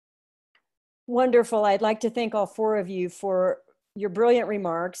 Wonderful. I'd like to thank all four of you for your brilliant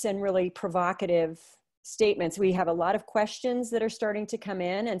remarks and really provocative statements. We have a lot of questions that are starting to come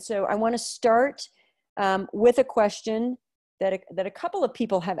in. And so I want to start with a question that a couple of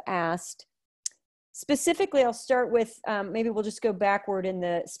people have asked. Specifically, I'll start with, maybe we'll just go backward in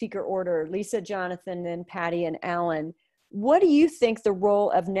the speaker order. Lisa, Jonathan, then Patty and Alan. What do you think the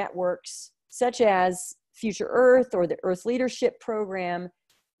role of networks such as Future Earth or the Earth Leadership Program,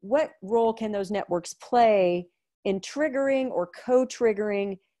 what role can those networks play in triggering or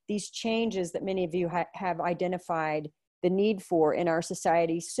co-triggering these changes that many of you have identified the need for in our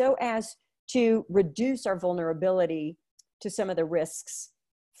society so as to reduce our vulnerability to some of the risks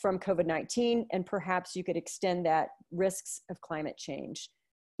from COVID-19, and perhaps you could extend that risks of climate change.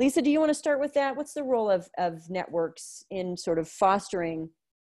 Lisa, do you want to start with that? What's the role of networks in sort of fostering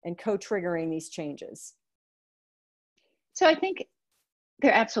and co-triggering these changes? So I think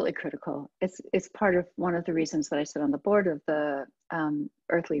they're absolutely critical. It's part of one of the reasons that I sit on the board of the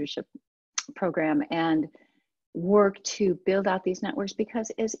Earth Leadership Program and work to build out these networks,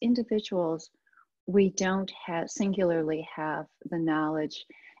 because as individuals, we don't singularly have the knowledge.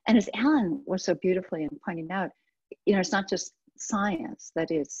 And as Alan was so beautifully pointing out, you know, it's not just science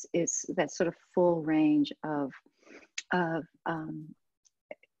that is that sort of full range of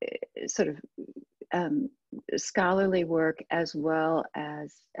scholarly work as well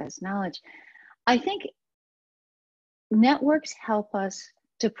as knowledge. I think networks help us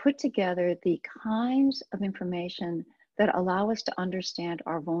to put together the kinds of information that allow us to understand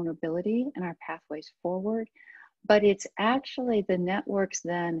our vulnerability and our pathways forward. But it's actually the networks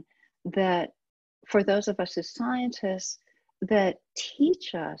then that, for those of us as scientists, that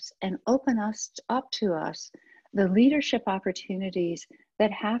teach us and open us up to us the leadership opportunities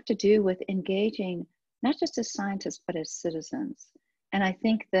that have to do with engaging not just as scientists, but as citizens. And I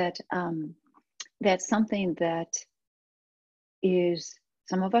think that that's something that is,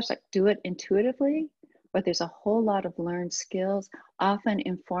 some of us do it intuitively, but there's a whole lot of learned skills, often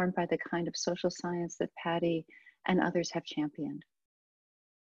informed by the kind of social science that Patty and others have championed.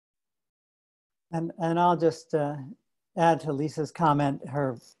 And I'll just add to Lisa's comment,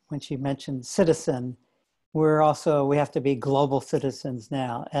 when she mentioned citizen, we have to be global citizens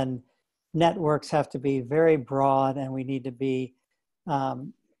now, and networks have to be very broad, and we need to be, we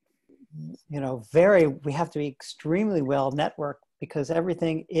have to be extremely well networked, because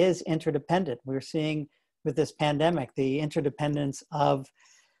everything is interdependent. We're seeing with this pandemic, the interdependence of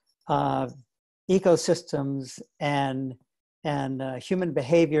ecosystems and human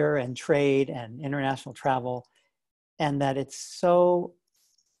behavior and trade and international travel, and that it's so,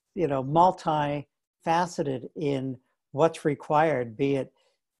 multifaceted in what's required, be it,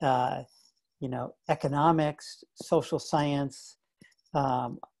 economics, social science,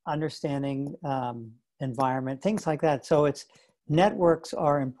 understanding environment, things like that. So networks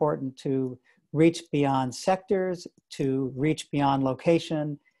are important to reach beyond sectors, to reach beyond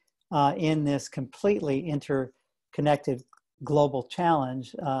location in this completely interconnected global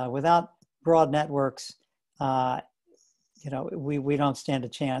challenge. Without broad networks, we don't stand a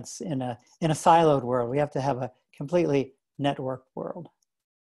chance in a siloed world. We have to have a completely networked world.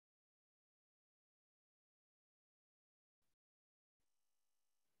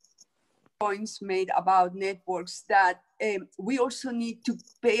 Points made about networks, that we also need to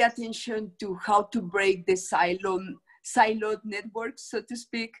pay attention to how to break the siloed networks, so to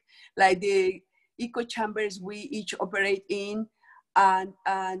speak, like the echo chambers we each operate in. And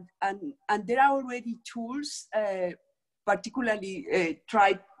there are already tools, particularly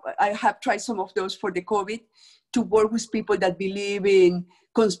I have tried some of those for the COVID, to work with people that believe in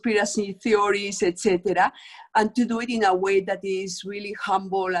conspiracy theories, etc., and to do it in a way that is really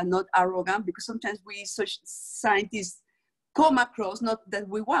humble and not arrogant, because sometimes we scientists come across, not that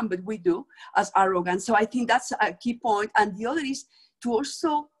we want, but we do, as arrogant. So I think that's a key point. And the other is to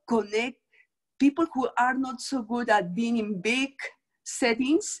also connect people who are not so good at being in big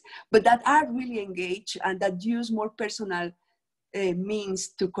settings, but that are really engaged and that use more personal means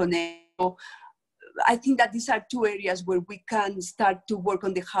to connect. So I think that these are two areas where we can start to work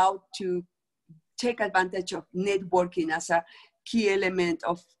on the how to take advantage of networking as a key element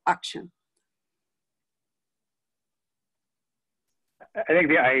of action. I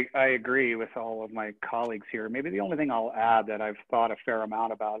think I agree with all of my colleagues here. Maybe the only thing I'll add that I've thought a fair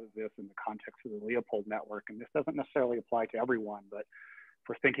amount about is this in the context of the Leopold Network, and this doesn't necessarily apply to everyone, but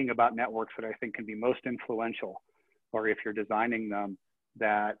for thinking about networks that I think can be most influential, or if you're designing them,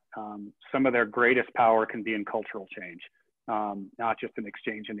 that some of their greatest power can be in cultural change, not just in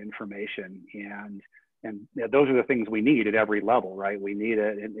exchange in information. And those are the things we need at every level, right? We need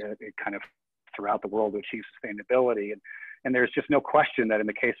it kind of throughout the world to achieve sustainability. And there's just no question that in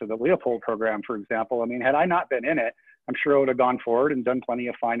the case of the Leopold program, for example, I mean, had I not been in it, I'm sure I would have gone forward and done plenty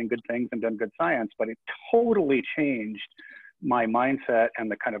of fine and good things and done good science, but it totally changed my mindset and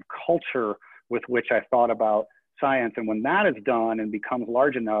the kind of culture with which I thought about science. And when that is done and becomes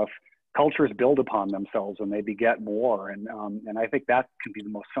large enough, cultures build upon themselves and they beget more. And I think that can be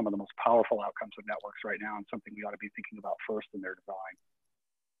some of the most powerful outcomes of networks right now, and something we ought to be thinking about first in their design.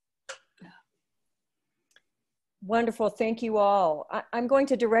 Wonderful, thank you all. I'm going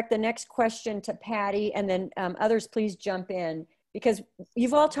to direct the next question to Patty, and then others please jump in, because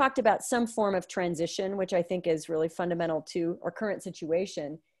you've all talked about some form of transition, which I think is really fundamental to our current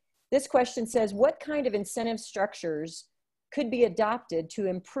situation. This question says, what kind of incentive structures could be adopted to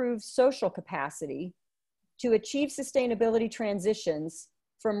improve social capacity to achieve sustainability transitions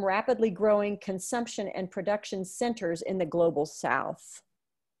from rapidly growing consumption and production centers in the global South?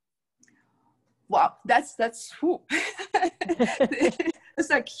 Wow, that's that's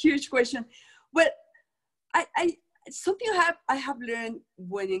a huge question. Well, something I have learned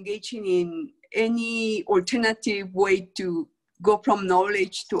when engaging in any alternative way to go from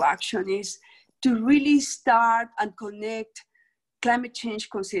knowledge to action is to really start and connect climate change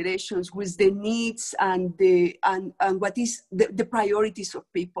considerations with the needs and what is the priorities of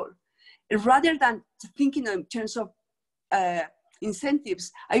people, rather than thinking in terms of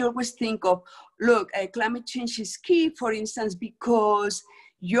incentives. I always think of, look, climate change is key, for instance, because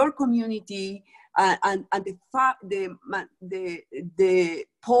your community and the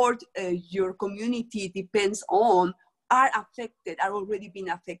port your community depends on are already being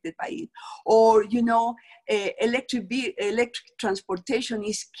affected by it. Or, you know, electric transportation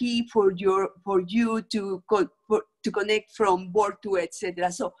is key for you to connect from work to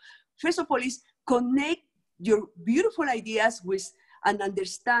etc. So first of all is connect your beautiful ideas with an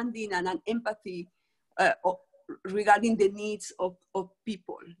understanding and an empathy regarding the needs of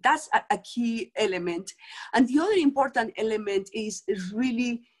people. That's a key element. And the other important element is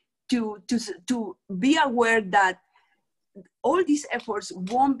really to be aware that all these efforts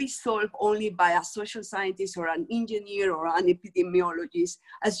won't be solved only by a social scientist or an engineer or an epidemiologist.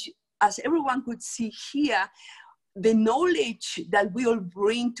 As everyone could see here, the knowledge that we all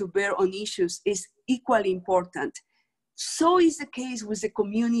bring to bear on issues is equally important. So is the case with the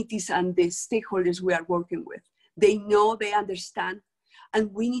communities and the stakeholders we are working with. They know, they understand,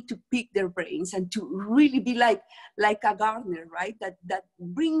 and we need to pick their brains and to really be like a gardener, right? That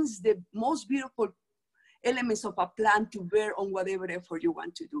brings the most beautiful elements of a plan to bear on whatever effort you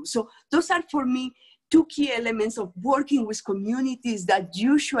want to do. So those are, for me, two key elements of working with communities that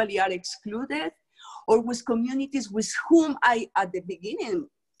usually are excluded, or with communities with whom I, at the beginning,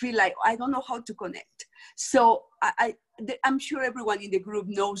 feel like I don't know how to connect. So I'm sure everyone in the group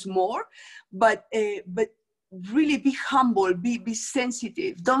knows more, but really be humble, be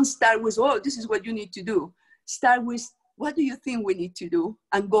sensitive. Don't start with, oh, this is what you need to do. Start with, what do you think we need to do?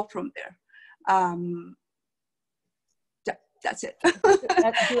 And go from there. That's it.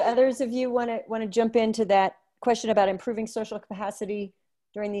 Do others of you want to jump into that question about improving social capacity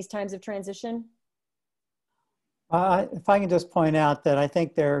during these times of transition? If I can just point out that I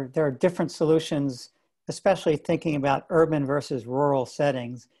think there are different solutions, especially thinking about urban versus rural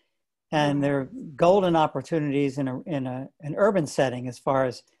settings. And there are golden opportunities in an urban setting as far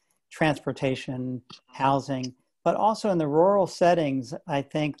as transportation, housing, but also in the rural settings, I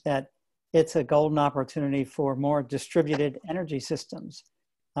think that it's a golden opportunity for more distributed energy systems.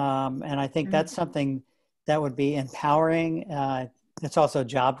 And I think that's something that would be empowering. It's also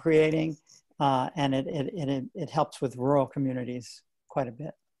job creating, and it helps with rural communities quite a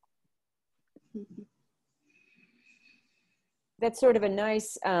bit. That's sort of a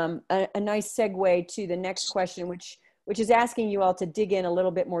nice segue to the next question, which is asking you all to dig in a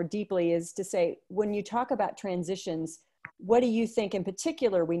little bit more deeply, is to say, when you talk about transitions, what do you think in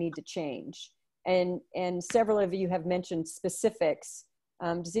particular we need to change? And several of you have mentioned specifics.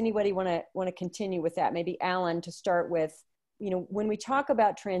 Does anybody want to continue with that? Maybe Alan, to start with, when we talk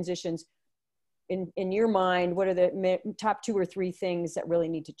about transitions, in your mind, what are the top 2 or 3 things that really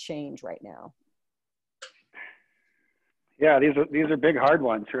need to change right now? Yeah, these are big, hard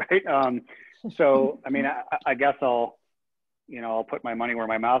ones, right? So, I mean, I guess I'll put my money where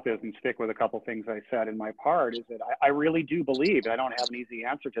my mouth is and stick with a couple things I said in my part, is that I really do believe, I don't have an easy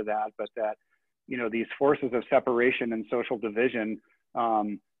answer to that, but that, these forces of separation and social division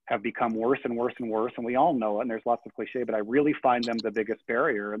have become worse and worse and worse, and we all know it, and there's lots of cliche, but I really find them the biggest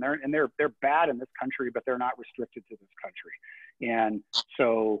barrier, and they're bad in this country, but they're not restricted to this country. And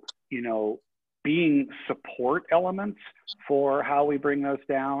so, being support elements for how we bring those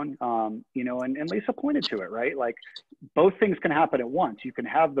down, and Lisa pointed to it, right? Like, both things can happen at once. You can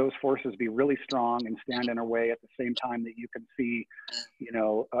have those forces be really strong and stand in our way at the same time that you can see,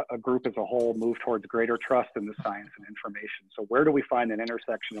 a group as a whole move towards greater trust in the science and information. So where do we find an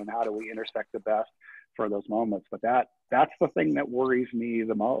intersection, and how do we intersect the best for those moments? But that's the thing that worries me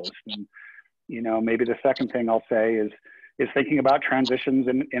the most. And, maybe the second thing I'll say is thinking about transitions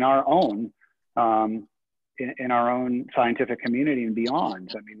in our own, in our own scientific community and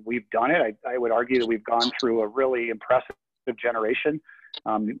beyond. I mean, we've done it. I would argue that we've gone through a really impressive generation.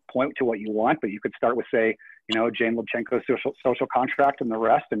 Point to what you want, but you could start with, say, Jane Lubchenco's social contract and the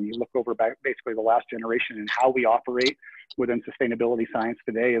rest, and you look over basically the last generation, and how we operate within sustainability science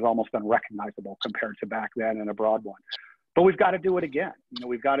today is almost unrecognizable compared to back then, and a broad one. But we've got to do it again.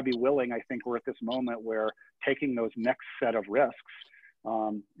 We've got to be willing. I think we're at this moment where taking those next set of risks,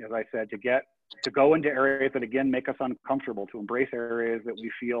 as I said, to go into areas that, again, make us uncomfortable, to embrace areas that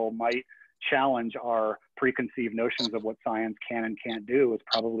we feel might challenge our preconceived notions of what science can and can't do, is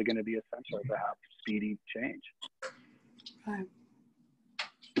probably going to be essential to have speedy change. Right.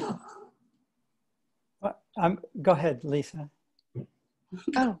 Go ahead, Lisa.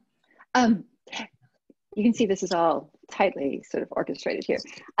 Oh, you can see this is all tightly sort of orchestrated here.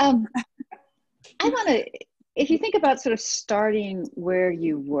 I want to, if you think about sort of starting where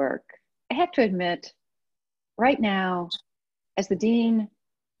you work, I have to admit, right now, as the dean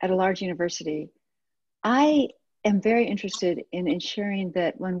at a large university, I am very interested in ensuring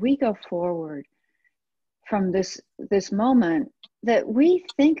that when we go forward from this moment, that we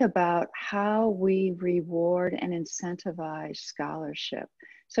think about how we reward and incentivize scholarship.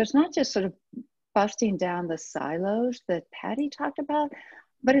 So it's not just sort of busting down the silos that Patty talked about,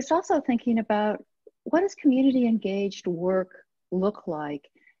 but it's also thinking about, what does community engaged work look like?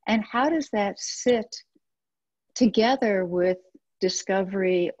 And how does that sit together with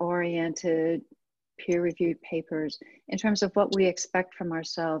discovery-oriented, peer-reviewed papers in terms of what we expect from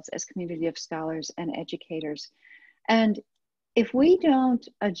ourselves as community of scholars and educators? And if we don't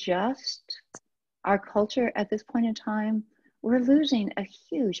adjust our culture at this point in time, we're losing a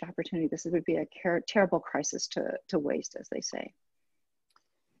huge opportunity. This would be a terrible crisis to waste, as they say.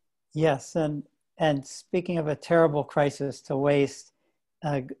 Yes, and speaking of a terrible crisis to waste,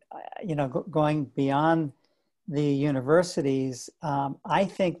 going beyond the universities, I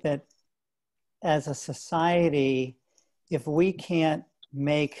think that as a society, if we can't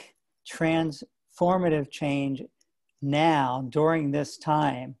make transformative change now during this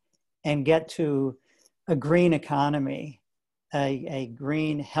time and get to a green economy, a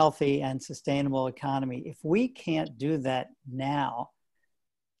green, healthy, and sustainable economy, if we can't do that now,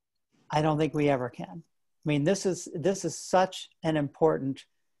 I don't think we ever can. I mean, this is such an important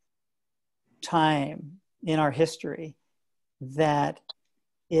time in our history that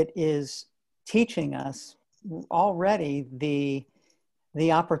it is teaching us already the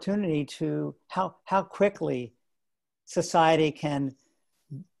opportunity to how quickly society can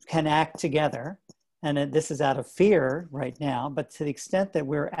act together. And this is out of fear right now, but to the extent that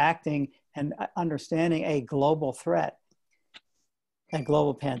we're acting and understanding a global threat, a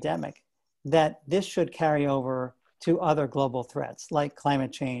global pandemic, that this should carry over to other global threats like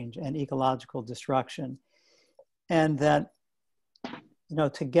climate change and ecological destruction. And that,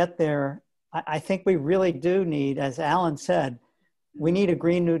 to get there, I think we really do need, as Alan said, we need a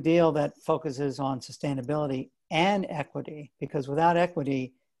Green New Deal that focuses on sustainability and equity, because without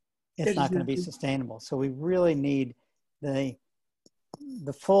equity, it's not going to be Exactly. sustainable. So we really need the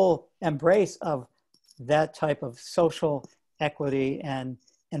full embrace of that type of social equity and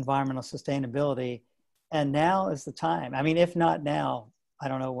environmental sustainability. And now is the time. I mean, if not now, I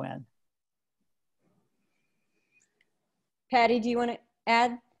don't know when. Patty, do you want to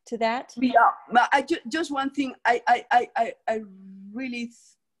add to that? Yeah, but just one thing, I really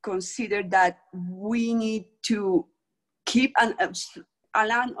consider that we need to keep, and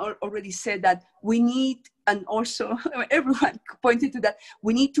Alan already said that we need, and also everyone pointed to that,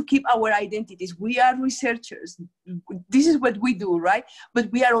 we need to keep our identities. We are researchers. This is what we do, right?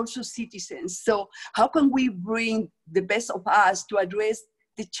 But we are also citizens. So how can we bring the best of us to address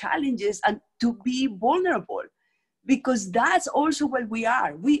the challenges and to be vulnerable? Because that's also what we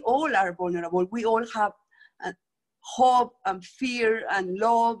are. We all are vulnerable. We all have hope and fear and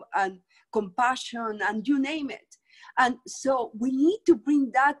love and compassion and you name it. And so we need to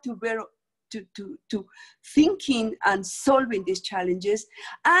bring that to thinking and solving these challenges.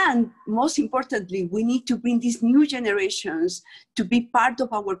 And most importantly, we need to bring these new generations to be part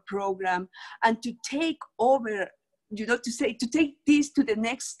of our program and to take over, to take this to the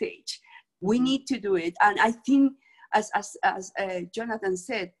next stage. We need to do it. And I think, as Jonathan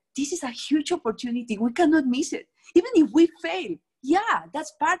said, this is a huge opportunity. We cannot miss it. Even if we fail, yeah,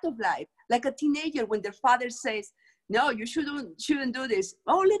 that's part of life. Like a teenager when their father says, no, you shouldn't do this.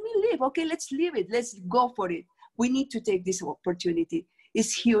 Oh, let me live. Okay, let's live it. Let's go for it. We need to take this opportunity.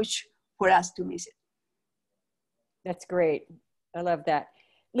 It's huge for us to miss it. That's great. I love that.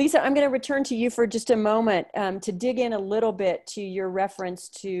 Lisa, I'm going to return to you for just a moment to dig in a little bit to your reference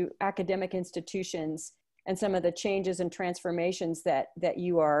to academic institutions and some of the changes and transformations that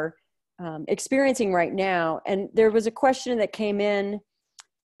you are experiencing right now. And there was a question that came in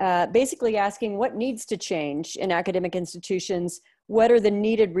basically asking what needs to change in academic institutions, what are the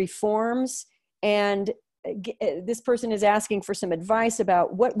needed reforms, and this person is asking for some advice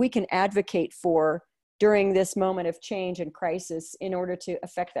about what we can advocate for during this moment of change and crisis in order to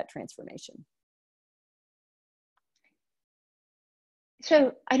affect that transformation.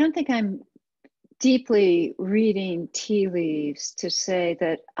 So I don't think I'm deeply reading tea leaves to say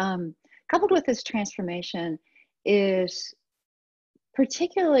that coupled with this transformation is,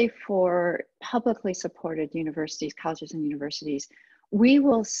 particularly for publicly supported universities, colleges and universities, we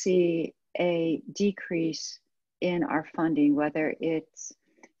will see a decrease in our funding, whether it's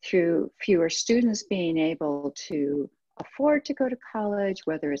through fewer students being able to afford to go to college,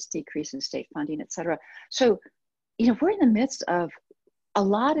 whether it's decrease in state funding, et cetera. So, we're in the midst of a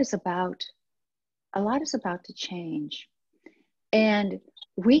lot is about to change. And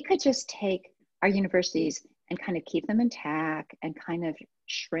we could just take our universities and kind of keep them intact and kind of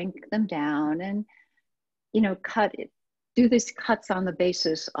shrink them down and, do these cuts on the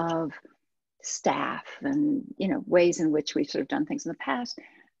basis of staff and, ways in which we've sort of done things in the past.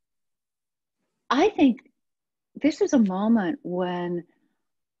 I think this is a moment when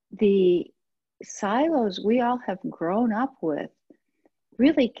the silos we all have grown up with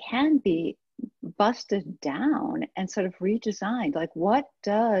really can be busted down and sort of redesigned. Like, what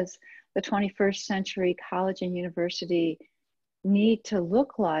does the 21st century college and university need to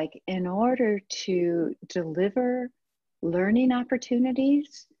look like in order to deliver learning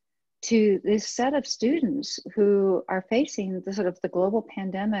opportunities to this set of students who are facing the sort of the global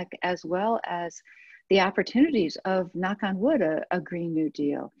pandemic, as well as the opportunities of, knock on wood, a Green New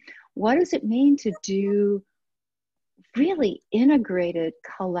Deal? What does it mean to do really integrated,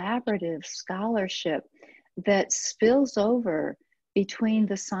 collaborative scholarship that spills over between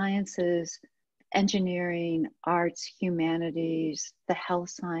the sciences, engineering, arts, humanities, the health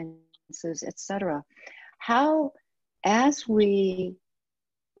sciences, et cetera? How, can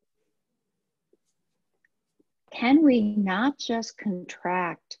we not just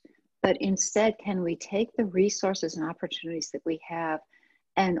contract, but instead can we take the resources and opportunities that we have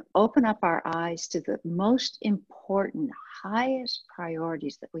and open up our eyes to the most important, highest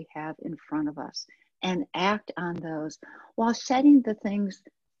priorities that we have in front of us and act on those while shedding the things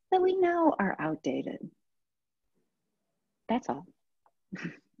that we know are outdated? That's all.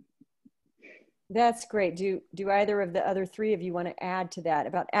 That's great. Do either of the other three of you want to add to that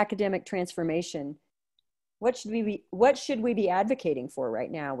about academic transformation? What should we be advocating for right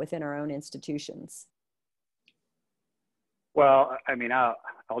now within our own institutions? Well, I mean, I'll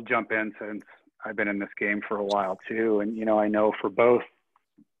jump in since I've been in this game for a while too. And, I know for both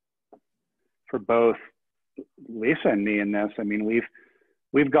Lisa and me in this, I mean,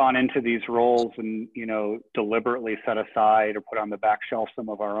 we've gone into these roles and, deliberately set aside or put on the back shelf some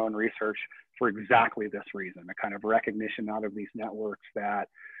of our own research for exactly this reason, a kind of recognition out of these networks that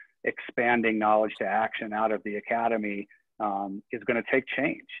expanding knowledge to action out of the academy is going to take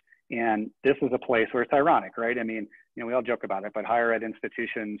change. And this is a place where it's ironic, right? I mean, you know, we all joke about it, but higher ed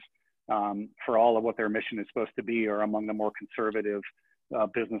institutions, for all of what their mission is supposed to be, are among the more conservative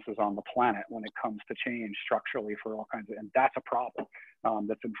businesses on the planet when it comes to change structurally for all kinds of, and that's a problem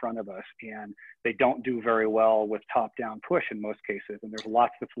that's in front of us. And they don't do very well with top-down push in most cases. And there's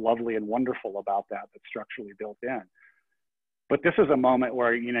lots that's lovely and wonderful about that that's structurally built in. But this is a moment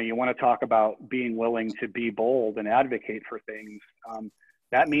where, you know, you want to talk about being willing to be bold and advocate for things.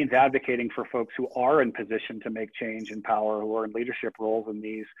 That means advocating for folks who are in position to make change in power, who are in leadership roles in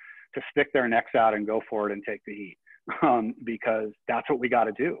these, to stick their necks out and go for it and take the heat. Because that's what we got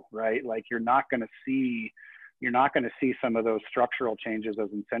to do, right? Like, you're not going to see some of those structural changes, those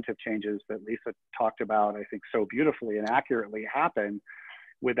incentive changes that Lisa talked about, I think, so beautifully and accurately happen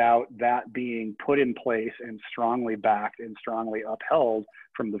without that being put in place and strongly backed and strongly upheld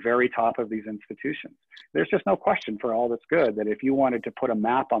from the very top of these institutions. There's just no question, for all that's good, that if you wanted to put a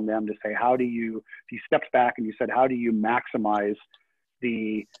map on them to say, how do you, if you stepped back and you said, how do you maximize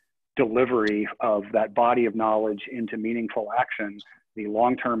the delivery of that body of knowledge into meaningful action, the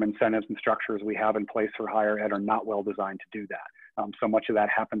long-term incentives and structures we have in place for higher ed are not well designed to do that. So much of that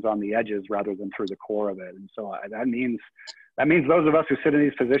happens on the edges rather than through the core of it. And so that means those of us who sit in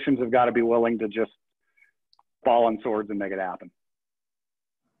these positions have got to be willing to just fall on swords and make it happen.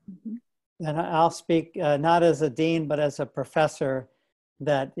 And I'll speak not as a dean, but as a professor,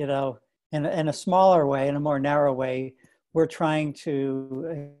 that, you know, in a smaller way, in a more narrow way, we're trying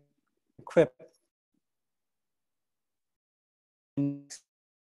to equip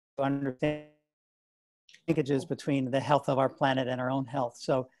understand linkages between the health of our planet and our own health.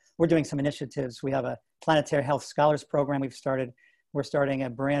 So we're doing some initiatives. We have a planetary health scholars program we've started. We're starting a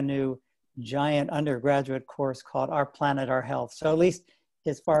brand new giant undergraduate course called Our Planet, Our Health. So at least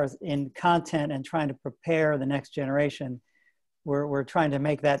as far as in content and trying to prepare the next generation, we're trying to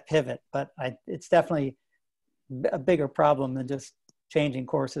make that pivot. But it's definitely a bigger problem than just changing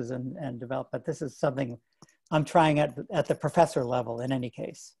courses and develop. But this is something I'm trying at the professor level in any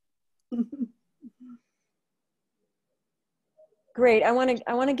case. Great. I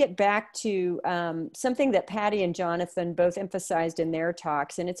want to get back to something that Patty and Jonathan both emphasized in their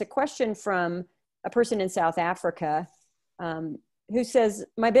talks. And it's a question from a person in South Africa who says,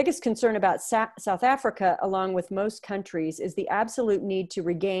 my biggest concern about South Africa, along with most countries, is the absolute need to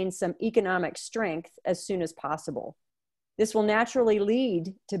regain some economic strength as soon as possible. This will naturally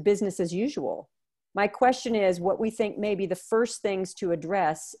lead to business as usual. My question is what we think may be the first things to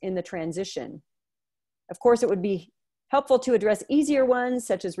address in the transition. Of course, it would be helpful to address easier ones,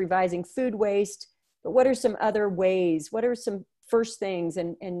 such as revising food waste, but what are some other ways? What are some first things?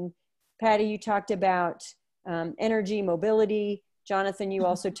 And Patty, you talked about energy, mobility. Jonathan, you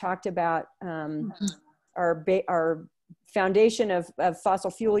also talked about our foundation of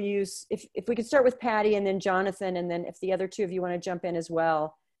fossil fuel use. If we could start with Patty and then Jonathan, and then if the other two of you want to jump in as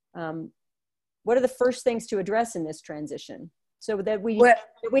well, what are the first things to address in this transition so that we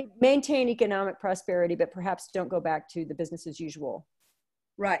maintain economic prosperity, but perhaps don't go back to the business as usual?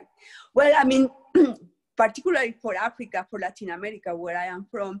 Right. Well, I mean, particularly for Africa, for Latin America, where I am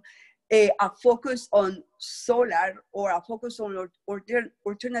from, a focus on solar or a focus on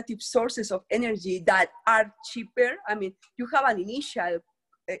alternative sources of energy that are cheaper. I mean, you have an initial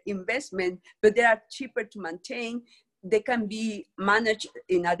investment, but they are cheaper to maintain. They can be managed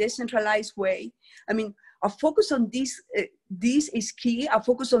in a decentralized way. I mean, a focus on this is key, a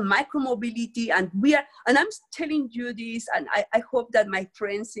focus on micromobility. And I'm telling you this, and I hope that my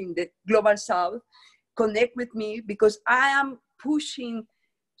friends in the Global South connect with me, because I am pushing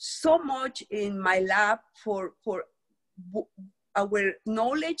so much in my lab for our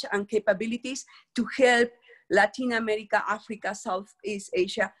knowledge and capabilities to help Latin America, Africa, Southeast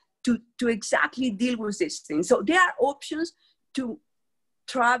Asia to exactly deal with these things. So there are options to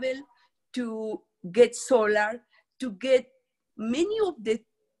travel, to get solar, to get many of the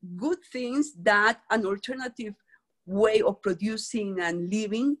good things that an alternative way of producing and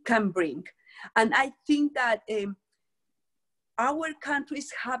living can bring. And I think that our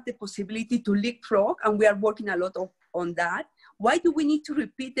countries have the possibility to leapfrog, and we are working a lot on that. Why do we need to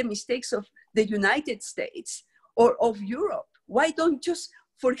repeat the mistakes of the United States or of Europe? Why don't just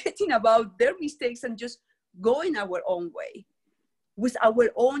forgetting about their mistakes and just going our own way with our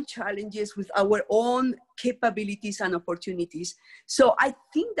own challenges, with our own capabilities and opportunities? So I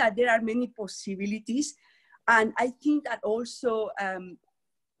think that there are many possibilities. And I think that also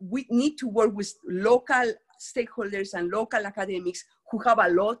we need to work with local stakeholders and local academics who have a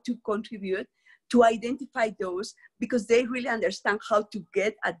lot to contribute, to identify those, because they really understand how to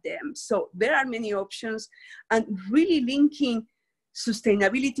get at them. So there are many options, and really linking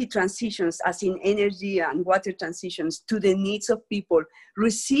sustainability transitions, as in energy and water transitions, to the needs of people,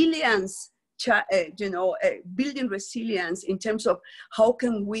 resilience, building resilience in terms of how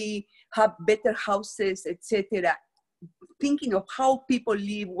can we have better houses, etc. Thinking of how people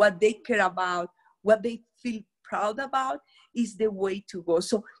live, what they care about, what they feel proud about, is the way to go.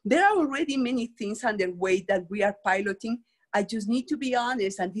 So there are already many things underway that we are piloting. I just need to be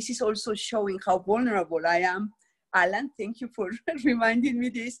honest, and this is also showing how vulnerable I am. Alan, thank you for reminding me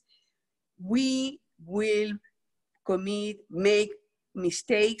this. We will make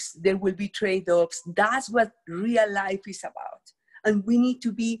mistakes. There will be trade-offs. That's what real life is about. And we need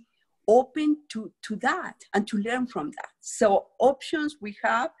to be open to that and to learn from that. So options we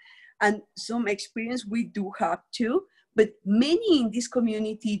have, and some experience we do have too, but many in this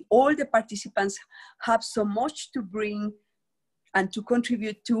community, all the participants have so much to bring and to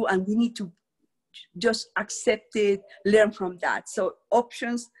contribute to, and we need to just accept it, learn from that. So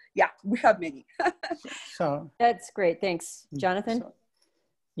options, yeah, we have many. So that's great. Thanks. Jonathan? So,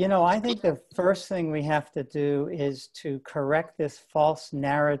 I think the first thing we have to do is to correct this false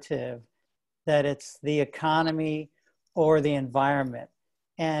narrative that it's the economy or the environment.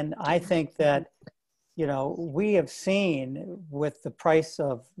 And I think that, we have seen with the price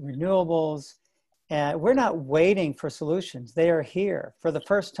of renewables, we're not waiting for solutions. They are here for the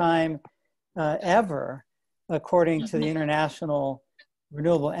first time ever, according to the International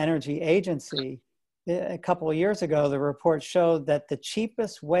Renewable Energy Agency. A couple of years ago, the report showed that the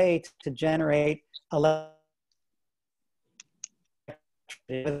cheapest way to generate electricity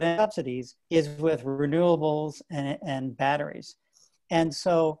with subsidies is with renewables and batteries. And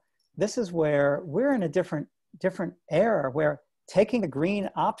so this is where we're in a different era, where taking the green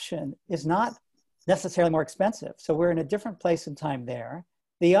option is not necessarily more expensive. So we're in a different place in time there.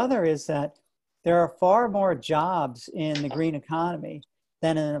 The other is that there are far more jobs in the green economy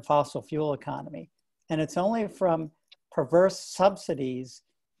than in the fossil fuel economy. And it's only from perverse subsidies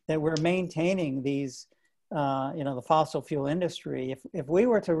that we're maintaining these, the fossil fuel industry. If we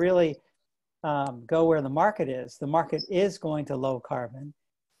were to really go where the market is going to low carbon.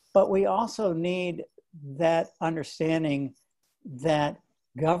 But we also need that understanding that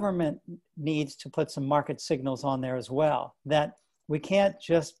government needs to put some market signals on there as well, that we can't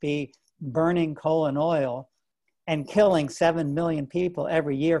just be burning coal and oil and killing 7 million people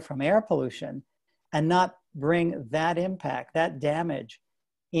every year from air pollution and not bring that impact, that damage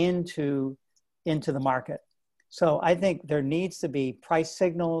into the market. So I think there needs to be price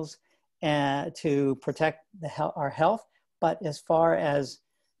signals to protect our health. But as far as,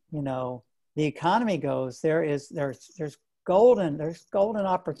 the economy goes, there's golden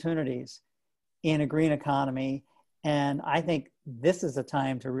opportunities in a green economy. And I think this is the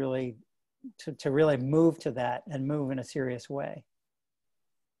time to really move to that and move in a serious way.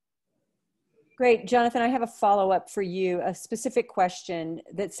 Great. Jonathan, I have a follow-up for you, a specific question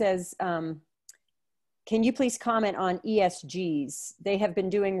that says, can you please comment on ESGs? They have been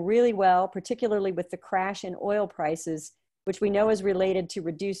doing really well, particularly with the crash in oil prices, which we know is related to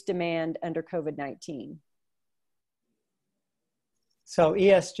reduced demand under COVID-19. So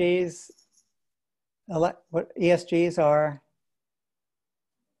ESGs, what ESGs are?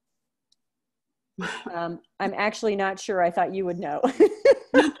 I'm actually not sure. I thought you would know.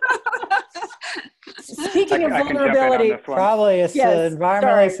 Speaking of vulnerability, probably it's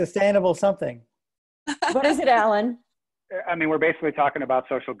environmentally sustainable something. What is it, Alan? I mean, we're basically talking about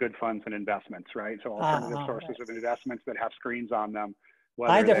social good funds and investments, right? So alternative sources of investments that have screens on them.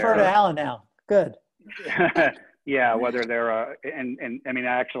 I defer to Alan now. Good. Yeah, whether they're, and I mean,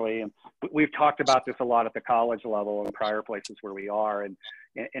 actually, we've talked about this a lot at the college level and prior places where we are, and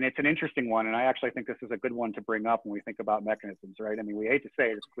it's an interesting one, and I actually think this is a good one to bring up when we think about mechanisms, right? I mean, we hate to say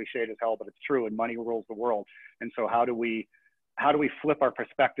it, it's cliched as hell, but it's true, and money rules the world. And so how do we flip our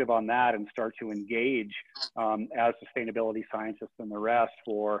perspective on that and start to engage as sustainability scientists and the rest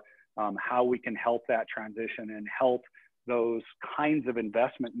for how we can help that transition and help those kinds of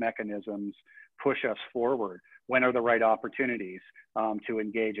investment mechanisms push us forward? When are the right opportunities to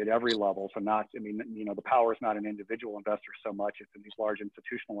engage at every level? So not, I mean, the power is not in individual investors so much, it's in these large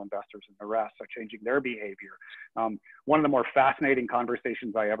institutional investors and the rest, so changing their behavior. One of the more fascinating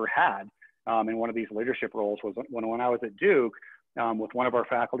conversations I ever had in one of these leadership roles was when I was at Duke with one of our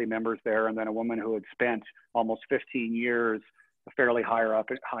faculty members there, and then a woman who had spent almost 15 years fairly high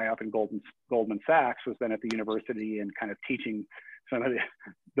up in Goldman Sachs, was then at the university and kind of teaching some of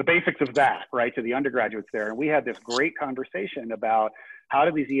the basics of that, right, to the undergraduates there. And we had this great conversation about how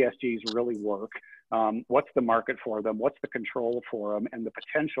do these ESGs really work? What's the market for them? What's the control for them? And the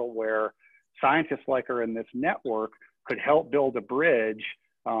potential where scientists like her in this network could help build a bridge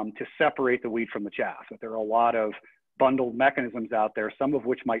to separate the wheat from the chaff. That there are a lot of bundled mechanisms out there, some of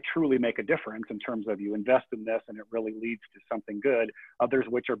which might truly make a difference in terms of you invest in this and it really leads to something good. Others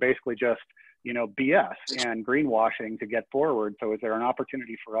which are basically just, you know, BS and greenwashing to get forward. So is there an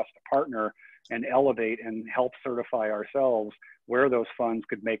opportunity for us to partner and elevate and help certify ourselves where those funds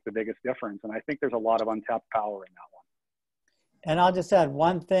could make the biggest difference? And I think there's a lot of untapped power in that one. And I'll just add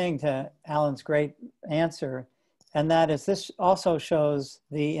one thing to Alan's great answer, and that is this also shows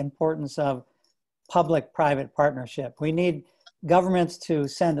the importance of public-private partnership. We need governments to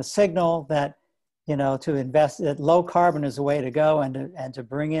send a signal that, you know, to invest, that low carbon is the way to go, and to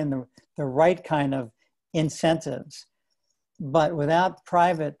bring in the right kind of incentives. But without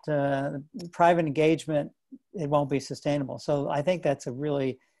private engagement, it won't be sustainable. So I think that's a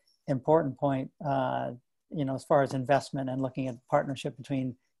really important point, you know, as far as investment and looking at partnership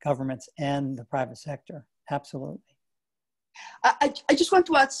between governments and the private sector. Absolutely. I just want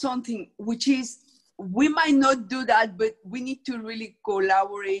to add something, which is we might not do that, but we need to really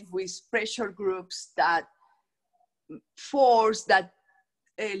collaborate with pressure groups that force, that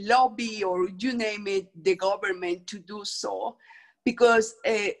lobby, or you name it, the government to do so. Because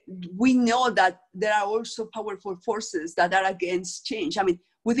we know that there are also powerful forces that are against change. I mean,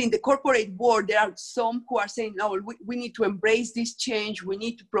 within the corporate world, there are some who are saying, no, we need to embrace this change, we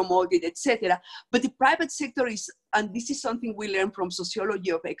need to promote it, etc. But the private sector is, and this is something we learn from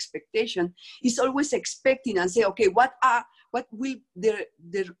sociology of expectation, is always expecting and say, okay, how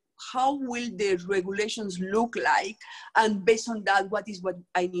will the regulations look like? And based on that, what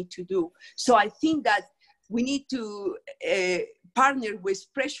I need to do? So I think that we need to partner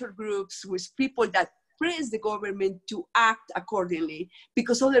with pressure groups, with people that press the government to act accordingly,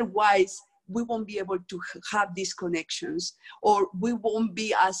 because otherwise we won't be able to have these connections, or we won't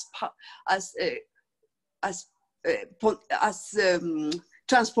be as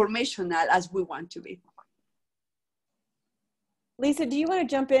transformational as we want to be. Lisa, do you want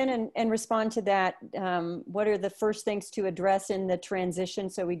to jump in and respond to that? What are the first things to address in the transition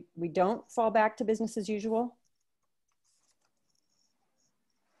so we don't fall back to business as usual?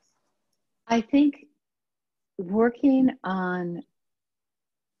 I think working on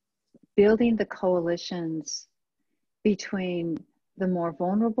building the coalitions between the more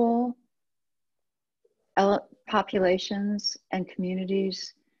vulnerable populations and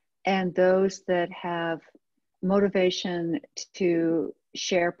communities and those that have motivation to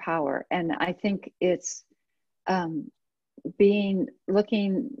share power. And I think it's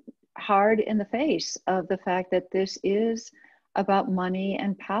looking hard in the face of the fact that this is about money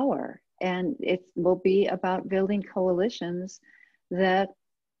and power. And it will be about building coalitions that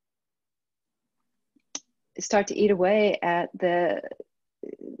start to eat away at the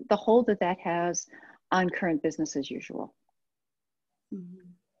hold that has on current business as usual.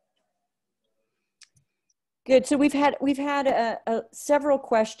 Good. So we've had several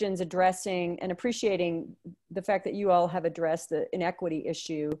questions addressing and appreciating the fact that you all have addressed the inequity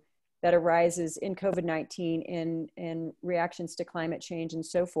issue that arises in COVID-19 in reactions to climate change and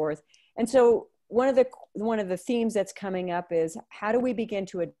so forth. And so one of the themes that's coming up is, how do we begin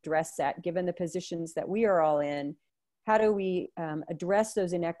to address that, given the positions that we are all in? How do we address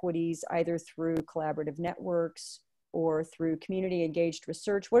those inequities, either through collaborative networks or through community engaged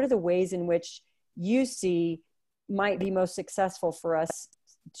research? What are the ways in which you see might be most successful for us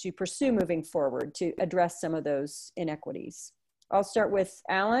to pursue moving forward to address some of those inequities? I'll start with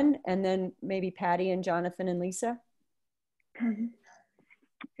Alan, and then maybe Patty and Jonathan and Lisa.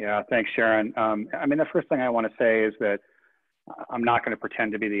 Yeah, thanks, Sharon. I mean, the first thing I want to say is that I'm not going to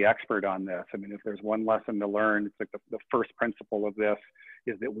pretend to be the expert on this. I mean, if there's one lesson to learn, it's like the first principle of this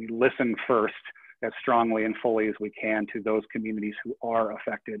is that we listen first as strongly and fully as we can to those communities who are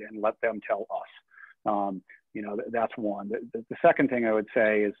affected and let them tell us. You know, that's one. The second thing I would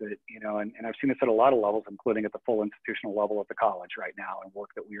say is that, you know, and I've seen this at a lot of levels, including at the full institutional level at the college right now, and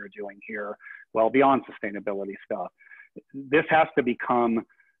work that we are doing here, well beyond sustainability stuff. This has to become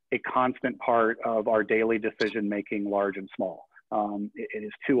a constant part of our daily decision-making, large and small. It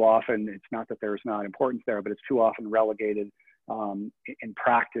is too often, it's not that there's not importance there, but it's too often relegated in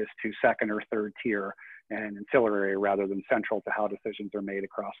practice to second or third tier and ancillary rather than central to how decisions are made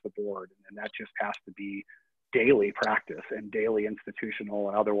across the board. And that just has to be daily practice and daily institutional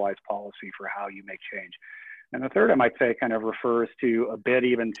and otherwise policy for how you make change. And the third, I might say, kind of refers to a bit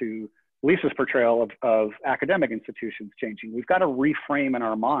even to Lisa's portrayal of academic institutions changing. We've got to reframe in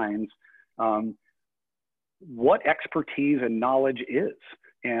our minds what expertise and knowledge is,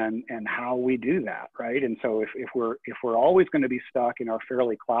 and how we do that, right? And so if we're always going to be stuck in our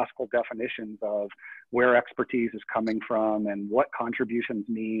fairly classical definitions of where expertise is coming from and what contributions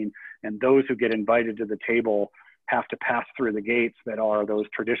mean, and those who get invited to the table have to pass through the gates that are those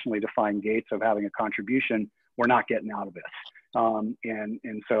traditionally defined gates of having a contribution, we're not getting out of this.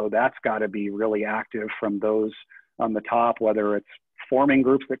 And so that's got to be really active from those on the top, whether it's forming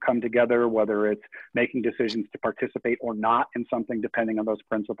groups that come together, whether it's making decisions to participate or not in something, depending on those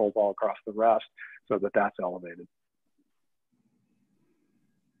principles all across the rest, so that that's elevated.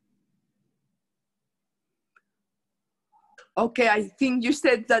 Okay, I think you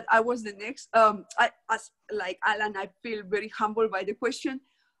said that I was the next. As like Alan, I feel very humbled by the question,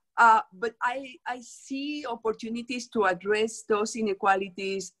 but I see opportunities to address those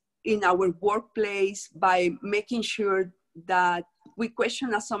inequalities in our workplace by making sure that we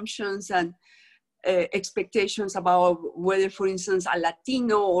question assumptions and expectations about whether, for instance, a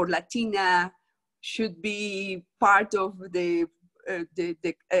Latino or Latina should be part of the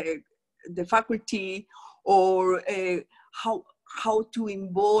faculty, or how to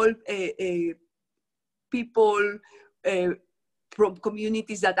involve people from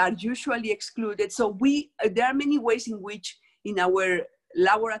communities that are usually excluded. So there are many ways in which in our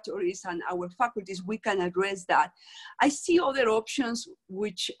laboratories and our faculties we can address that. I see other options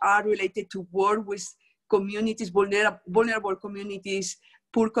which are related to work with communities, vulnerable communities,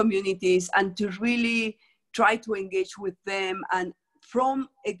 poor communities, and to really try to engage with them. And from,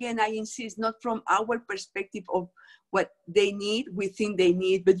 again, I insist, not from our perspective of what they need, we think they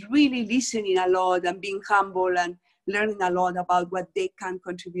need, but really listening a lot and being humble and learning a lot about what they can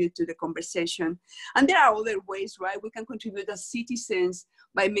contribute to the conversation. And there are other ways, right? We can contribute as citizens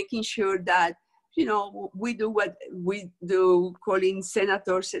by making sure that, you know, we do what we do, calling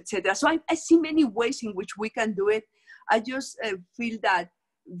senators, etc. So I see many ways in which we can do it. I just feel that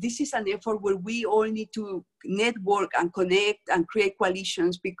this is an effort where we all need to network and connect and create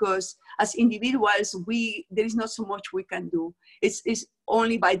coalitions, because as individuals, there is not so much we can do. It's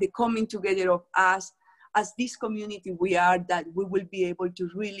only by the coming together of us as this community we are that we will be able to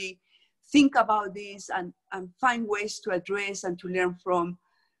really think about this and find ways to address and to learn from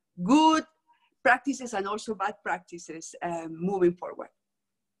good practices and also bad practices moving forward.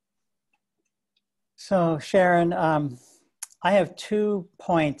 So Sharon, I have 2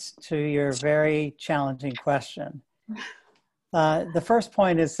 points to your very challenging question. The first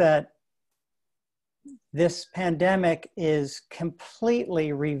point is that this pandemic is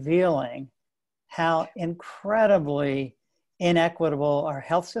completely revealing how incredibly inequitable our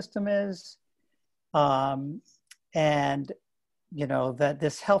health system is. And, you know, that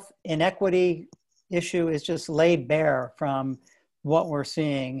this health inequity issue is just laid bare from what we're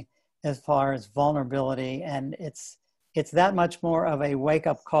seeing as far as vulnerability. And it's that much more of a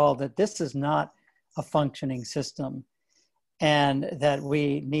wake-up call that this is not a functioning system and that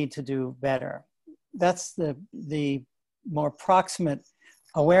we need to do better. That's the more proximate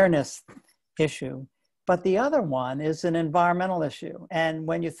awareness issue. But the other one is an environmental issue. And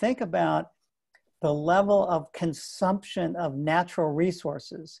when you think about the level of consumption of natural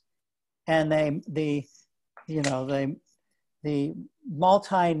resources and the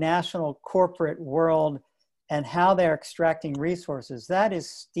multinational corporate world and how they're extracting resources, that is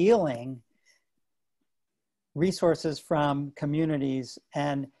stealing resources from communities,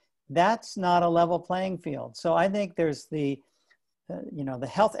 and that's not a level playing field. So I think there's the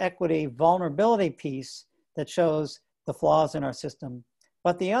health equity vulnerability piece that shows the flaws in our system.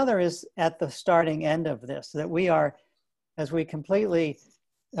 But the other is at the starting end of this, that we are, as we completely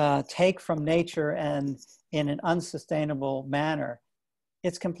take from nature and in an unsustainable manner,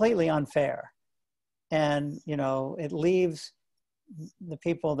 it's completely unfair. And, you know, it leaves the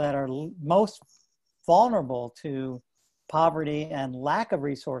people that are most vulnerable to poverty and lack of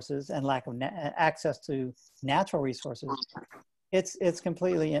resources and lack of access to natural resources. It's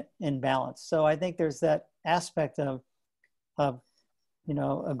completely imbalanced. So I think there's that aspect of you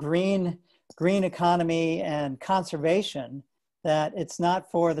know, a green economy and conservation, that it's not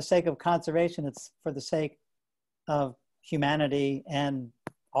for the sake of conservation, it's for the sake of humanity and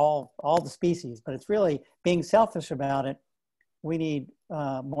all the species, but it's really being selfish about it. We need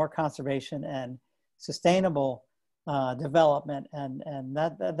more conservation and sustainable development, and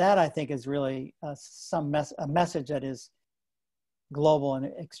that I think is really a message that is global and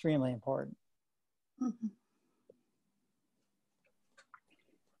extremely important.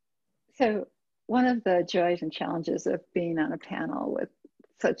 So one of the joys and challenges of being on a panel with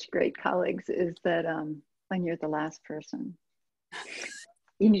such great colleagues is that when you're the last person,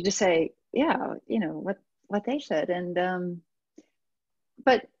 you need to say, yeah, you know, what they said. And,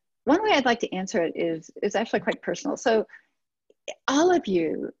 but one way I'd like to answer it is actually quite personal. So all of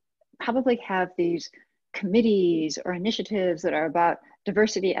you probably have these committees or initiatives that are about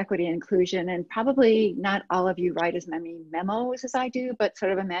diversity, equity, and inclusion, and probably not all of you write as many memos as I do, but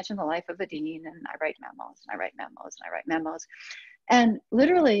sort of imagine the life of a dean, and I write memos, and I write memos, and I write memos. And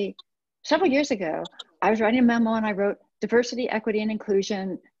literally several years ago, I was writing a memo and I wrote diversity, equity, and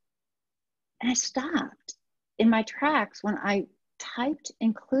inclusion, and I stopped in my tracks when I typed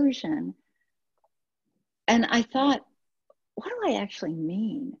inclusion, and I thought, what do I actually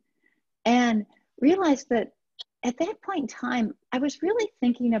mean? And realized that at that point in time, I was really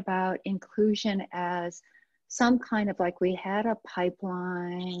thinking about inclusion as some kind of like we had a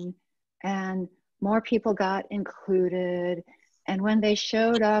pipeline and more people got included. And when they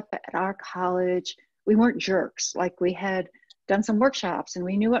showed up at our college, we weren't jerks. Like we had done some workshops and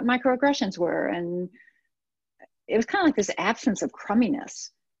we knew what microaggressions were. And it was kind of like this absence of crumminess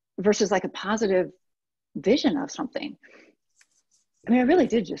versus like a positive vision of something. I mean, I really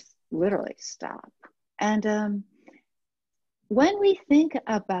did just literally stop. And when we think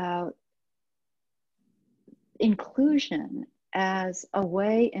about inclusion as a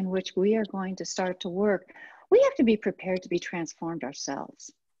way in which we are going to start to work, we have to be prepared to be transformed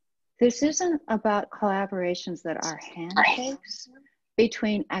ourselves. This isn't about collaborations that are handshakes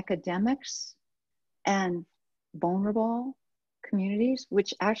between academics and vulnerable communities,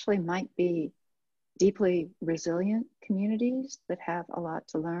 which actually might be deeply resilient communities that have a lot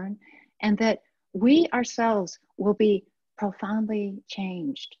to learn, and that we ourselves will be profoundly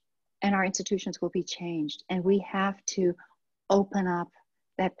changed and our institutions will be changed, and we have to open up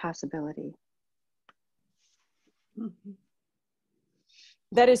that possibility.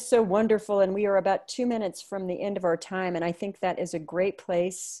 That is so wonderful, and we are about 2 minutes from the end of our time, and I think that is a great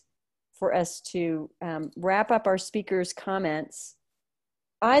place for us to wrap up our speakers' comments.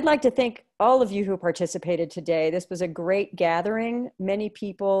 I'd like to thank all of you who participated today. This was a great gathering. Many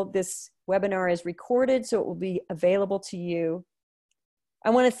people, this webinar is recorded, so it will be available to you.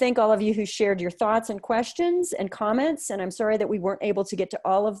 I want to thank all of you who shared your thoughts and questions and comments, and I'm sorry that we weren't able to get to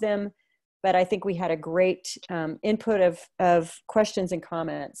all of them, but I think we had a great input of questions and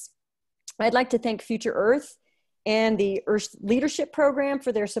comments. I'd like to thank Future Earth and the Earth Leadership Program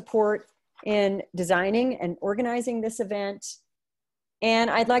for their support in designing and organizing this event.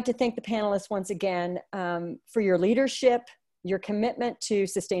 And I'd like to thank the panelists once again for your leadership, your commitment to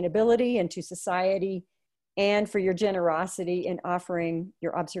sustainability and to society, and for your generosity in offering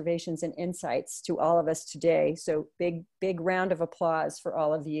your observations and insights to all of us today. So big round of applause for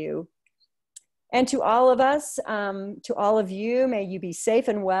all of you. And to all of us, to all of you, may you be safe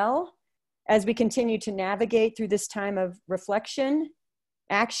and well as we continue to navigate through this time of reflection,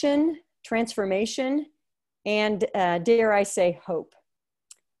 action, transformation, and dare I say, hope.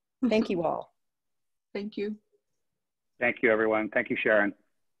 Thank you all. Thank you. Thank you, everyone. Thank you, Sharon.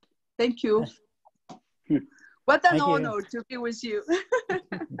 Thank you. What an Thank you. honor to be with you.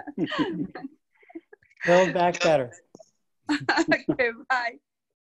 Build back better. Okay, bye.